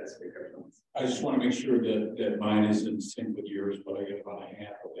get you that this week. I just want to make sure that mine is in sync with yours, but I got about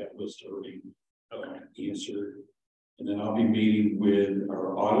half of that list already answered. And then I'll be meeting with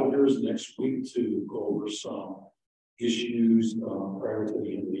our auditors next week to go over some issues prior to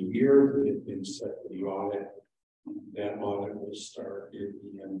the end of the year that have been set for the audit. That audit will start at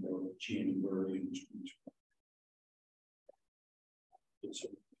the end of January in 2020.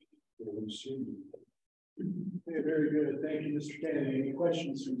 Okay, very good. Thank you, Mr. Kennedy. Any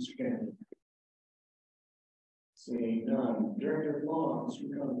questions from Mr. Kennedy? Seeing none. Director of Law, Mr.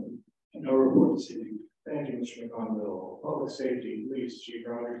 McConville. No report this evening. Thank you, Mr. McConville. Public Safety, Police Chief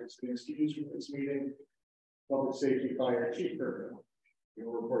Rogers has been excused from this meeting. Public Safety, Fire Chief Kirkland.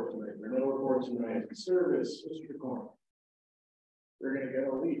 Your report tonight. No report tonight. Service, Mr. Corn. We're going to get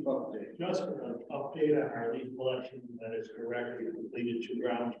a leaf update. Just an update on our leaf collection. That is correct. We completed 2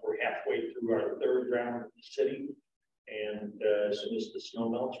 rounds. We're halfway through our 3rd round in the city. And as soon as the snow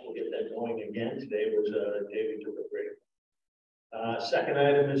melts, we'll get that going again. Today was a day we took a break. Second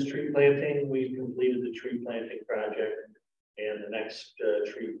item is tree planting. We've completed the tree planting project. And the next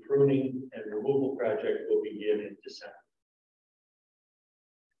tree pruning and removal project will begin in December.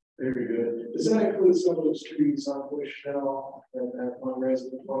 Very good. Does that include some of those trees on Bushnell that one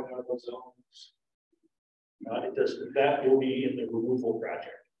resident pointed out those homes? It doesn't. That will be in the removal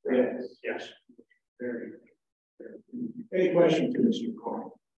project. Right? Yes. Yes. Very good. Any questions for Mr. Corn?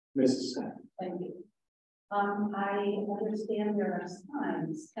 Mrs. Sack. Thank you. I understand there are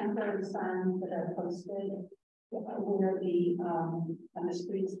signs, temporary signs that are posted where on the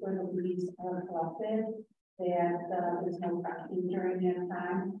streets where the leaves are collected, that there's no parking during that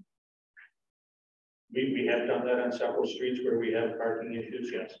time. We have done that on several streets where we have parking issues,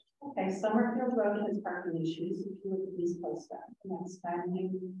 yes. Okay, Summerfield Road has parking issues. If you would please post that next time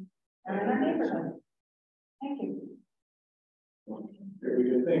you are in our neighborhood. Thank you. Very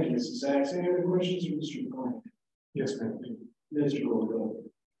good. Thank you, Mrs. Sachs. Any other questions for Mr. McCormick? Yes, ma'am. Mr. Gold.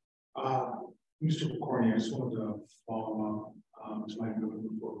 Mr. McCormick, I just wanted to follow up to my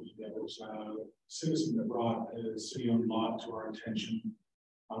report. There was a citizen that brought a city-owned lot to our attention,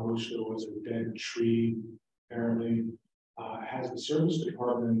 on which there was a dead tree. Apparently, has the service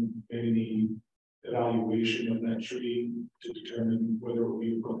department made any evaluation of that tree to determine whether it would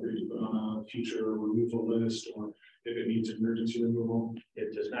be appropriate to put on a future removal list, or if it needs emergency removal?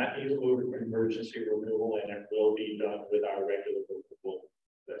 It does not need emergency removal, and it will be done with our regular removal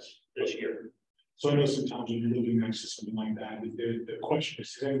this year. So I know sometimes when you're living next to something like that, the question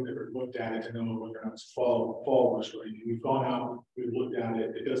is, has anyone ever looked at it to know whether or not it's fall rush or anything? We've gone out, we've looked at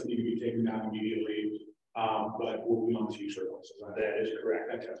it. It doesn't need to be taken down immediately, but we'll be on future lists. That is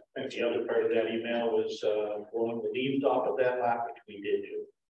correct. And the other part of that email was pulling the leaves off of that lot, which we did do.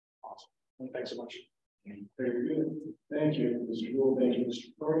 Awesome. Well, thanks so much. Very good. Thank you, Mr. Gould. Thank you, Mr.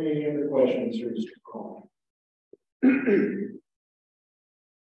 Corey. Any other questions for Mr. Corey?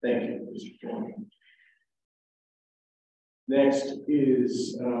 Thank you, Mr. Corey. Next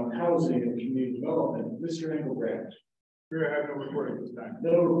is housing and community development. Mr. Engelbrecht. We have no report at this time.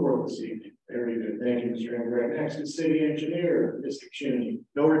 No report this evening. Very good. Thank you, Mr. Engelbrecht. Next is city engineer, Mr. Cheney.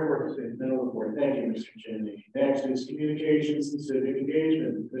 No report this evening. No report. Thank you, Mr. Cheney. Next is communications and civic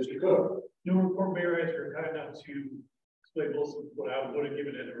engagement, Mr. Cook. No report, Mayor, as you're kind enough to explain most of what I would have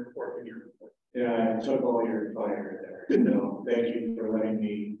given in a report in your report. Yeah, I took all your fire there. No, thank you for letting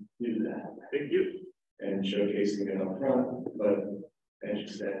me do that Thank you. and showcasing it up front, but as you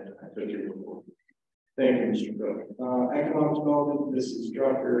said, I took your report. Thank you, Mr. Cook. Economic development, Mrs.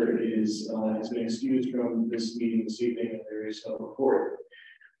 Drucker has been excused from this meeting this evening, and there is no report.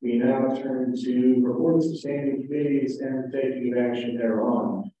 We now turn to reports of standing committees and taking of action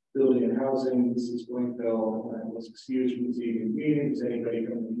thereon. Building and housing, Mrs. Blinkfeld was excused from this evening's meeting. Does anybody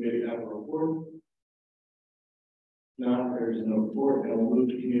from the committee have a report? No, there is no report. Now we'll move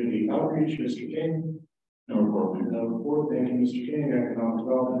to community outreach. Mr. King. No report. No report. Thank you, Mr. King. Economic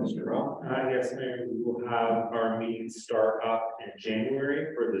development, Mr. Rock. Yes, Mayor, we will have our meeting start up in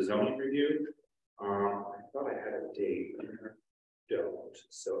January for the zoning review. I thought I had a date, but I don't,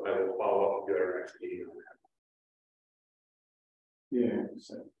 so I will follow up with you at our next meeting on that. Yeah,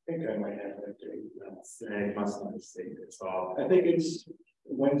 so I think I might have that date. I must not mistake it, so I think it's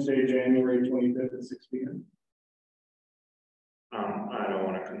Wednesday, January 25th at 6 p.m. I don't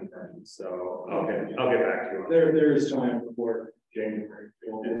want to confirm, so okay, I'll get back to you on that. There is time before January.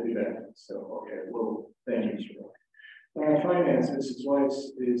 We'll do that. So, okay, well, thank you, Mr. Rock. Finance, Mrs.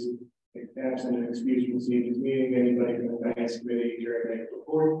 Weiss is absent and excused from this evening's meeting. Anybody from the finance committee care to make a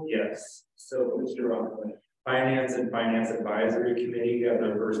report? Yes, so Mr. Rock. Finance and Finance Advisory Committee have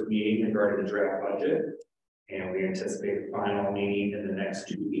their first meeting regarding the draft budget, and we anticipate a final meeting in the next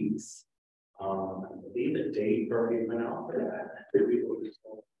 2 weeks. I believe the date already went out for that.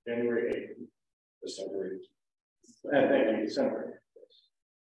 January 8th, December 8th. Thank you, December.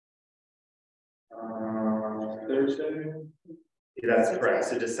 Thursday? Yeah, that's correct.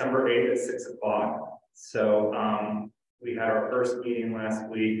 So December 8th at 6 o'clock. So we had our first meeting last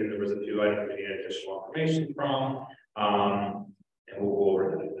week, and there was a few items we needed additional information from. And we'll go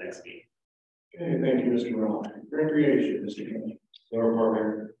over to the next meeting. Okay, thank you, Mr. Rock. Recreation, Mr. Kennedy. No report,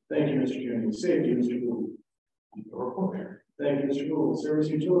 Mayor. Thank you, Mr. Kennedy. Safety, Mr. Gould. No report, Mayor. Thank you, Mr. Gould. Service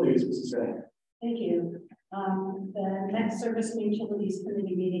utilities, Mrs. Sack. Thank you. The next service and utilities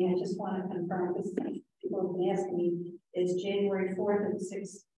committee meeting, I just want to confirm, because people have been asking me, is January 4th at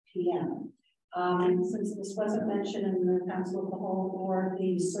 6 p.m. Since this wasn't mentioned in the council of the whole or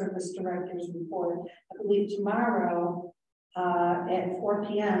the service director's report, I believe tomorrow at 4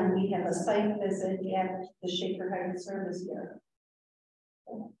 p.m. we have a site visit at the Shaker Heights service here.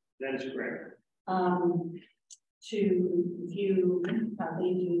 That is correct. To view how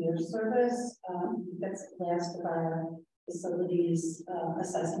they do their service. That's the last of our facilities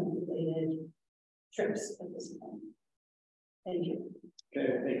assessment related trips at this point. Thank you.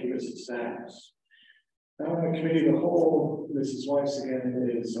 Okay, thank you, Mrs. Sachs. Committee of the whole, Mrs. Weiss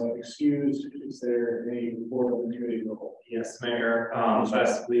again is excused. Is there any report on the committee of the whole? Yes, Mayor.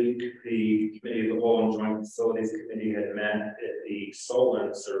 Last week, the Committee of the Whole and Joint Facilities Committee had met at the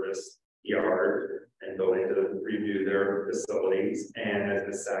Solon Service Yard and building to review their facilities. And as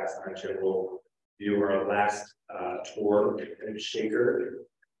Ms. Sachs mentioned, we'll do our last tour in Shaker.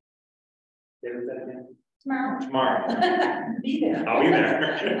 Tomorrow. Be there. I'll be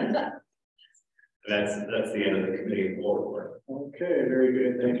there. That's the end of the committee of the whole report. Okay, very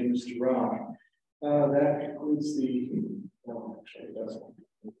good. Thank you, Mr. Rock. That concludes the. No, actually, it doesn't.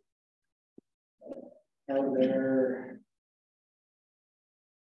 Are there?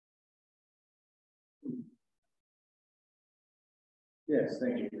 Yes,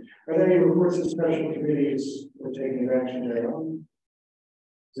 thank you. Are there any reports of special committees or taking action thereon?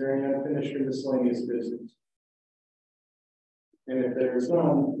 Is there any unfinished or miscellaneous business? And if there is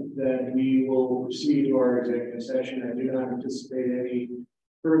none, then we will proceed to our executive session. I do not anticipate any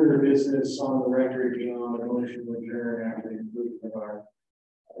further business on the record beyond a motion to adjourn after the conclusion of our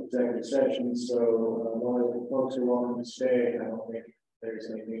executive session. So, one of the folks who want to stay, I don't think there's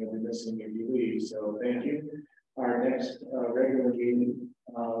anything that we're missing if you leave. So, thank you. Our next regular meeting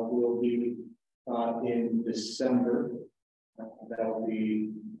will be in December. That will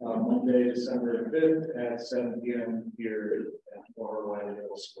be Monday, December 5th at 7 p.m. here at Warren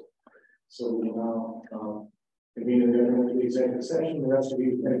Middle School. So we will now convene in the executive session. The rest of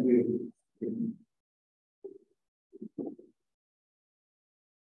you, thank you.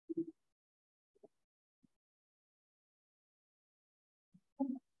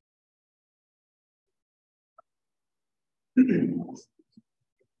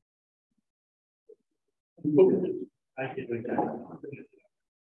 I can do that.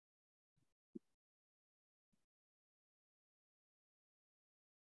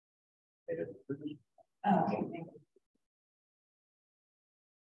 Oh, okay, thank you.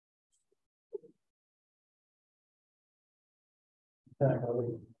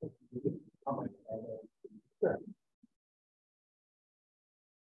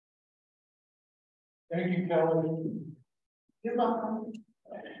 Thank you, Kelly. You're welcome.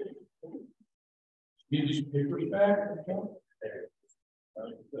 Need these papers back?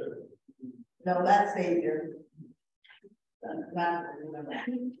 No, that's Savior. Not, remember.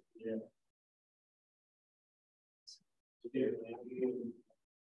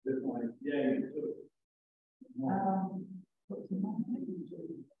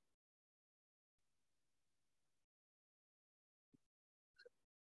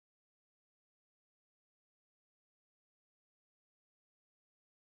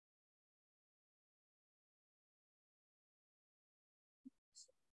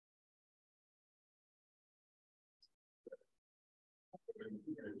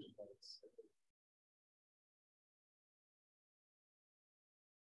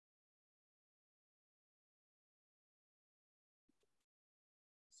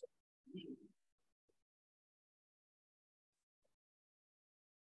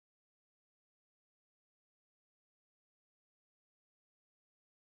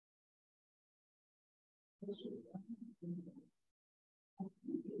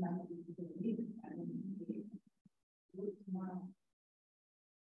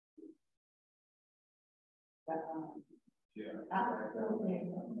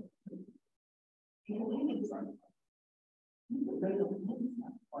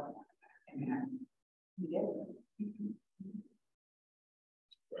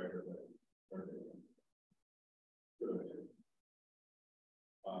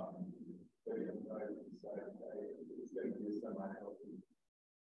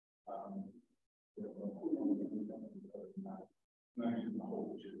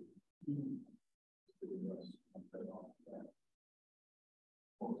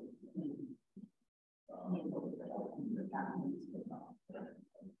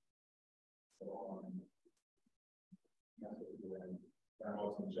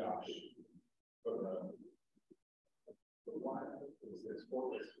 Josh. But the one is this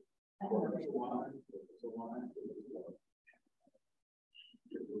focus. You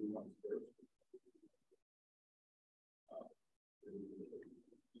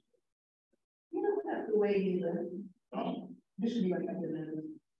know, that's the way you live. This should be like a good news.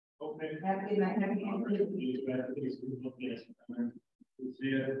 Okay. Have a good night. Have a good night. See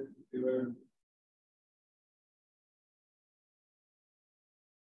you.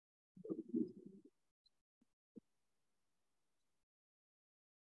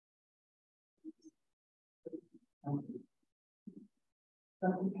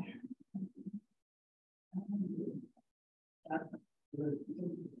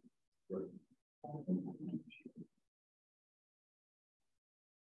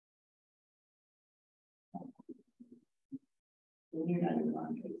 You're not even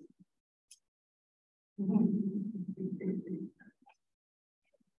on case.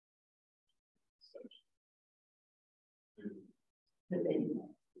 The baby.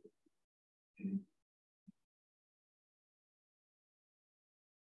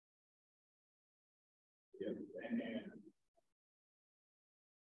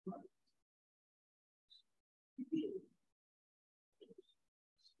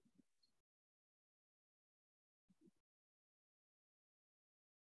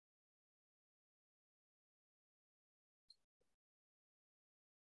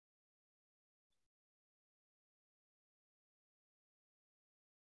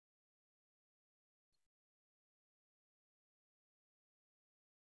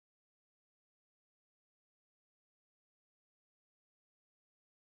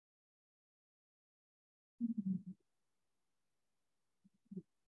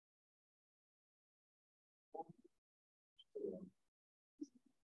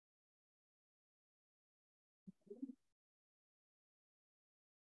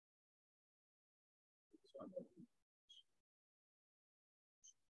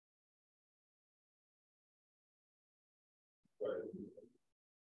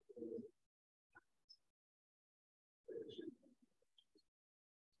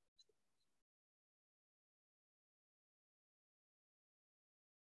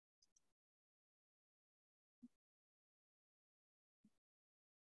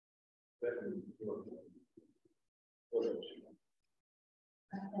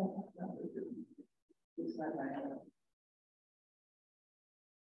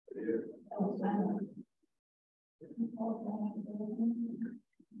 Which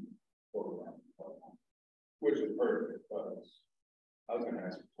is perfect, but I was gonna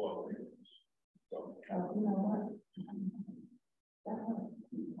ask for 12 acres. So, You know what?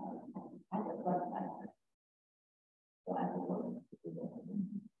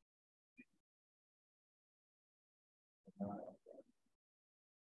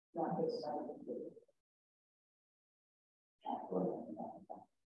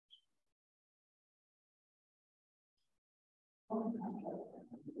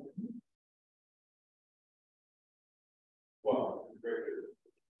 well, great.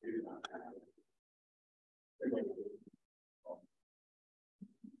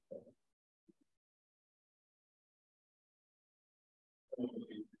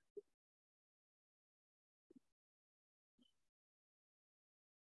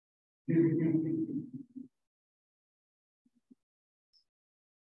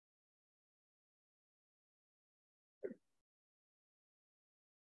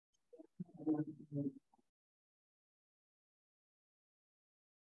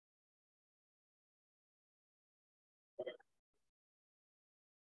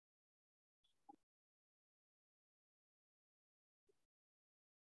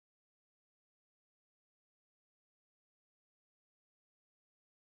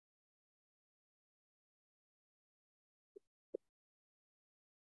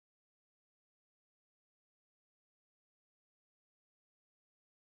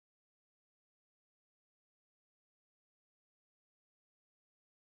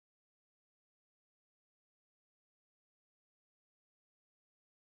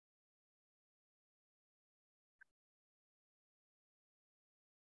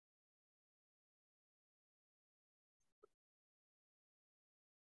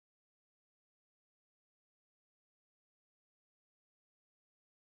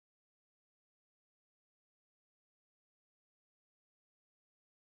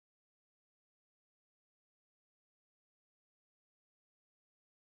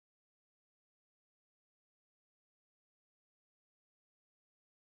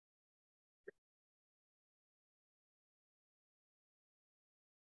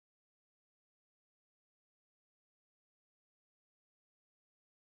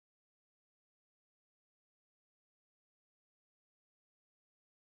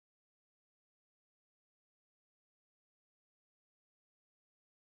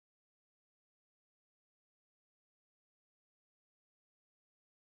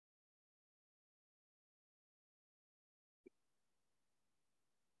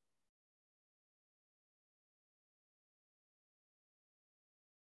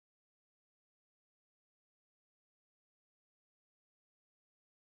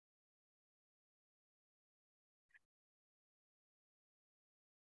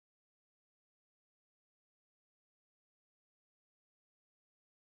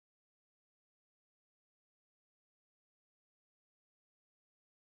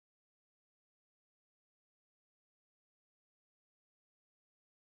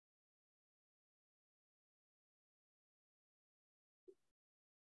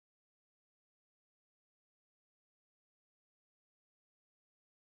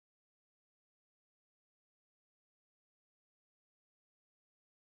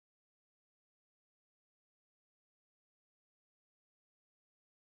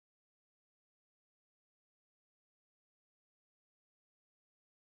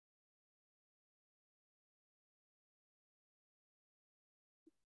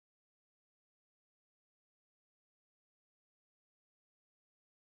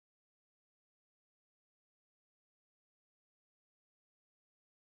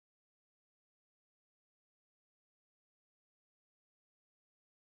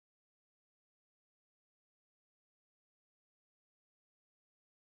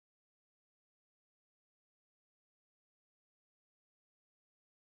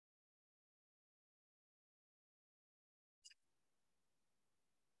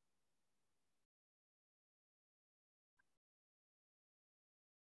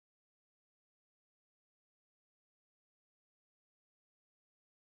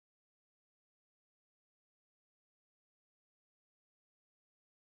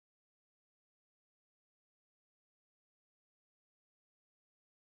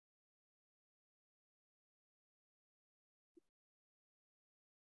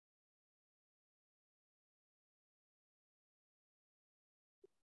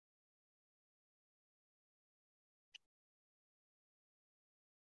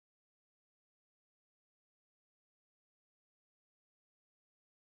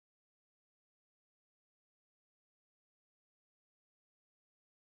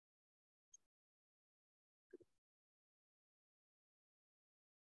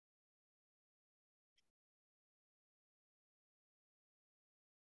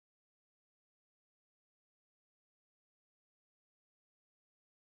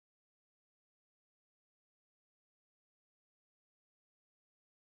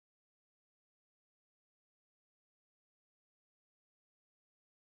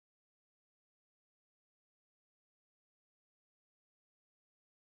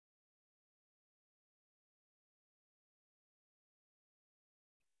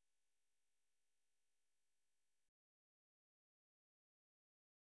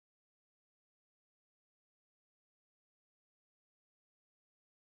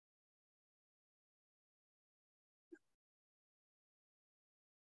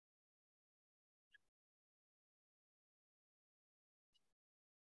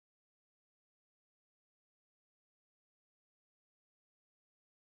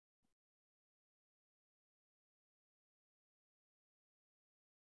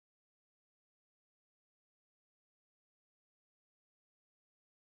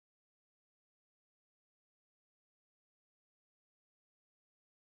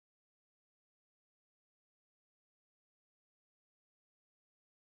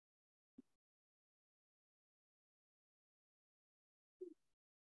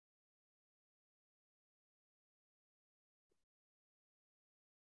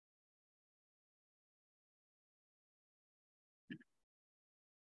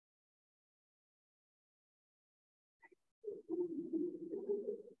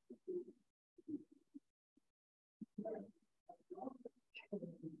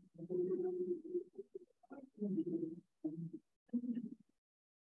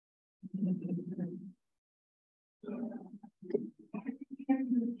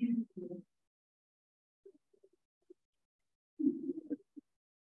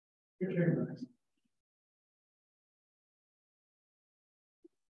 Your turn, guys.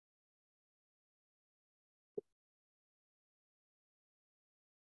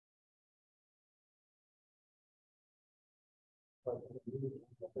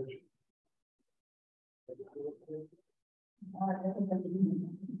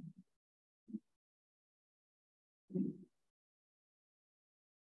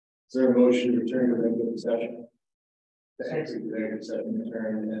 Is there a motion to return to regular session? The executive session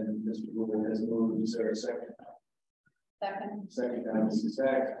return, and Mr. Wood has moved. Is there a second? Second. Second, Mrs.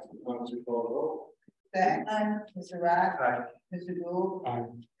 Sacks. Council call roll. Sacks. Mr. Rock. Aye. Mr. Gould. Aye.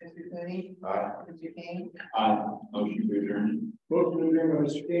 Mr. Cooney. Aye. Mr. King. Motion to adjourn. Motion to adjourn by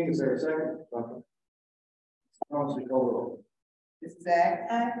Mr. King. Is there a second? Council call roll. Mrs.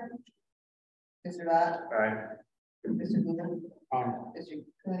 Sacks. Mr. Rock. Aye. Mr. Gould. Aye. Mr.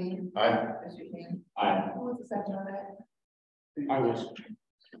 Cooney. Aye. Mr. King. Aye. Who was the second on that? I was.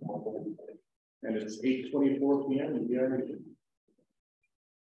 And it's 8:24 p.m. and we are adjourned.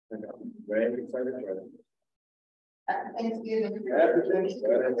 Very excited. Thanksgiving. Happy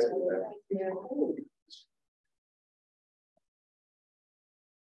Thanksgiving. Yeah.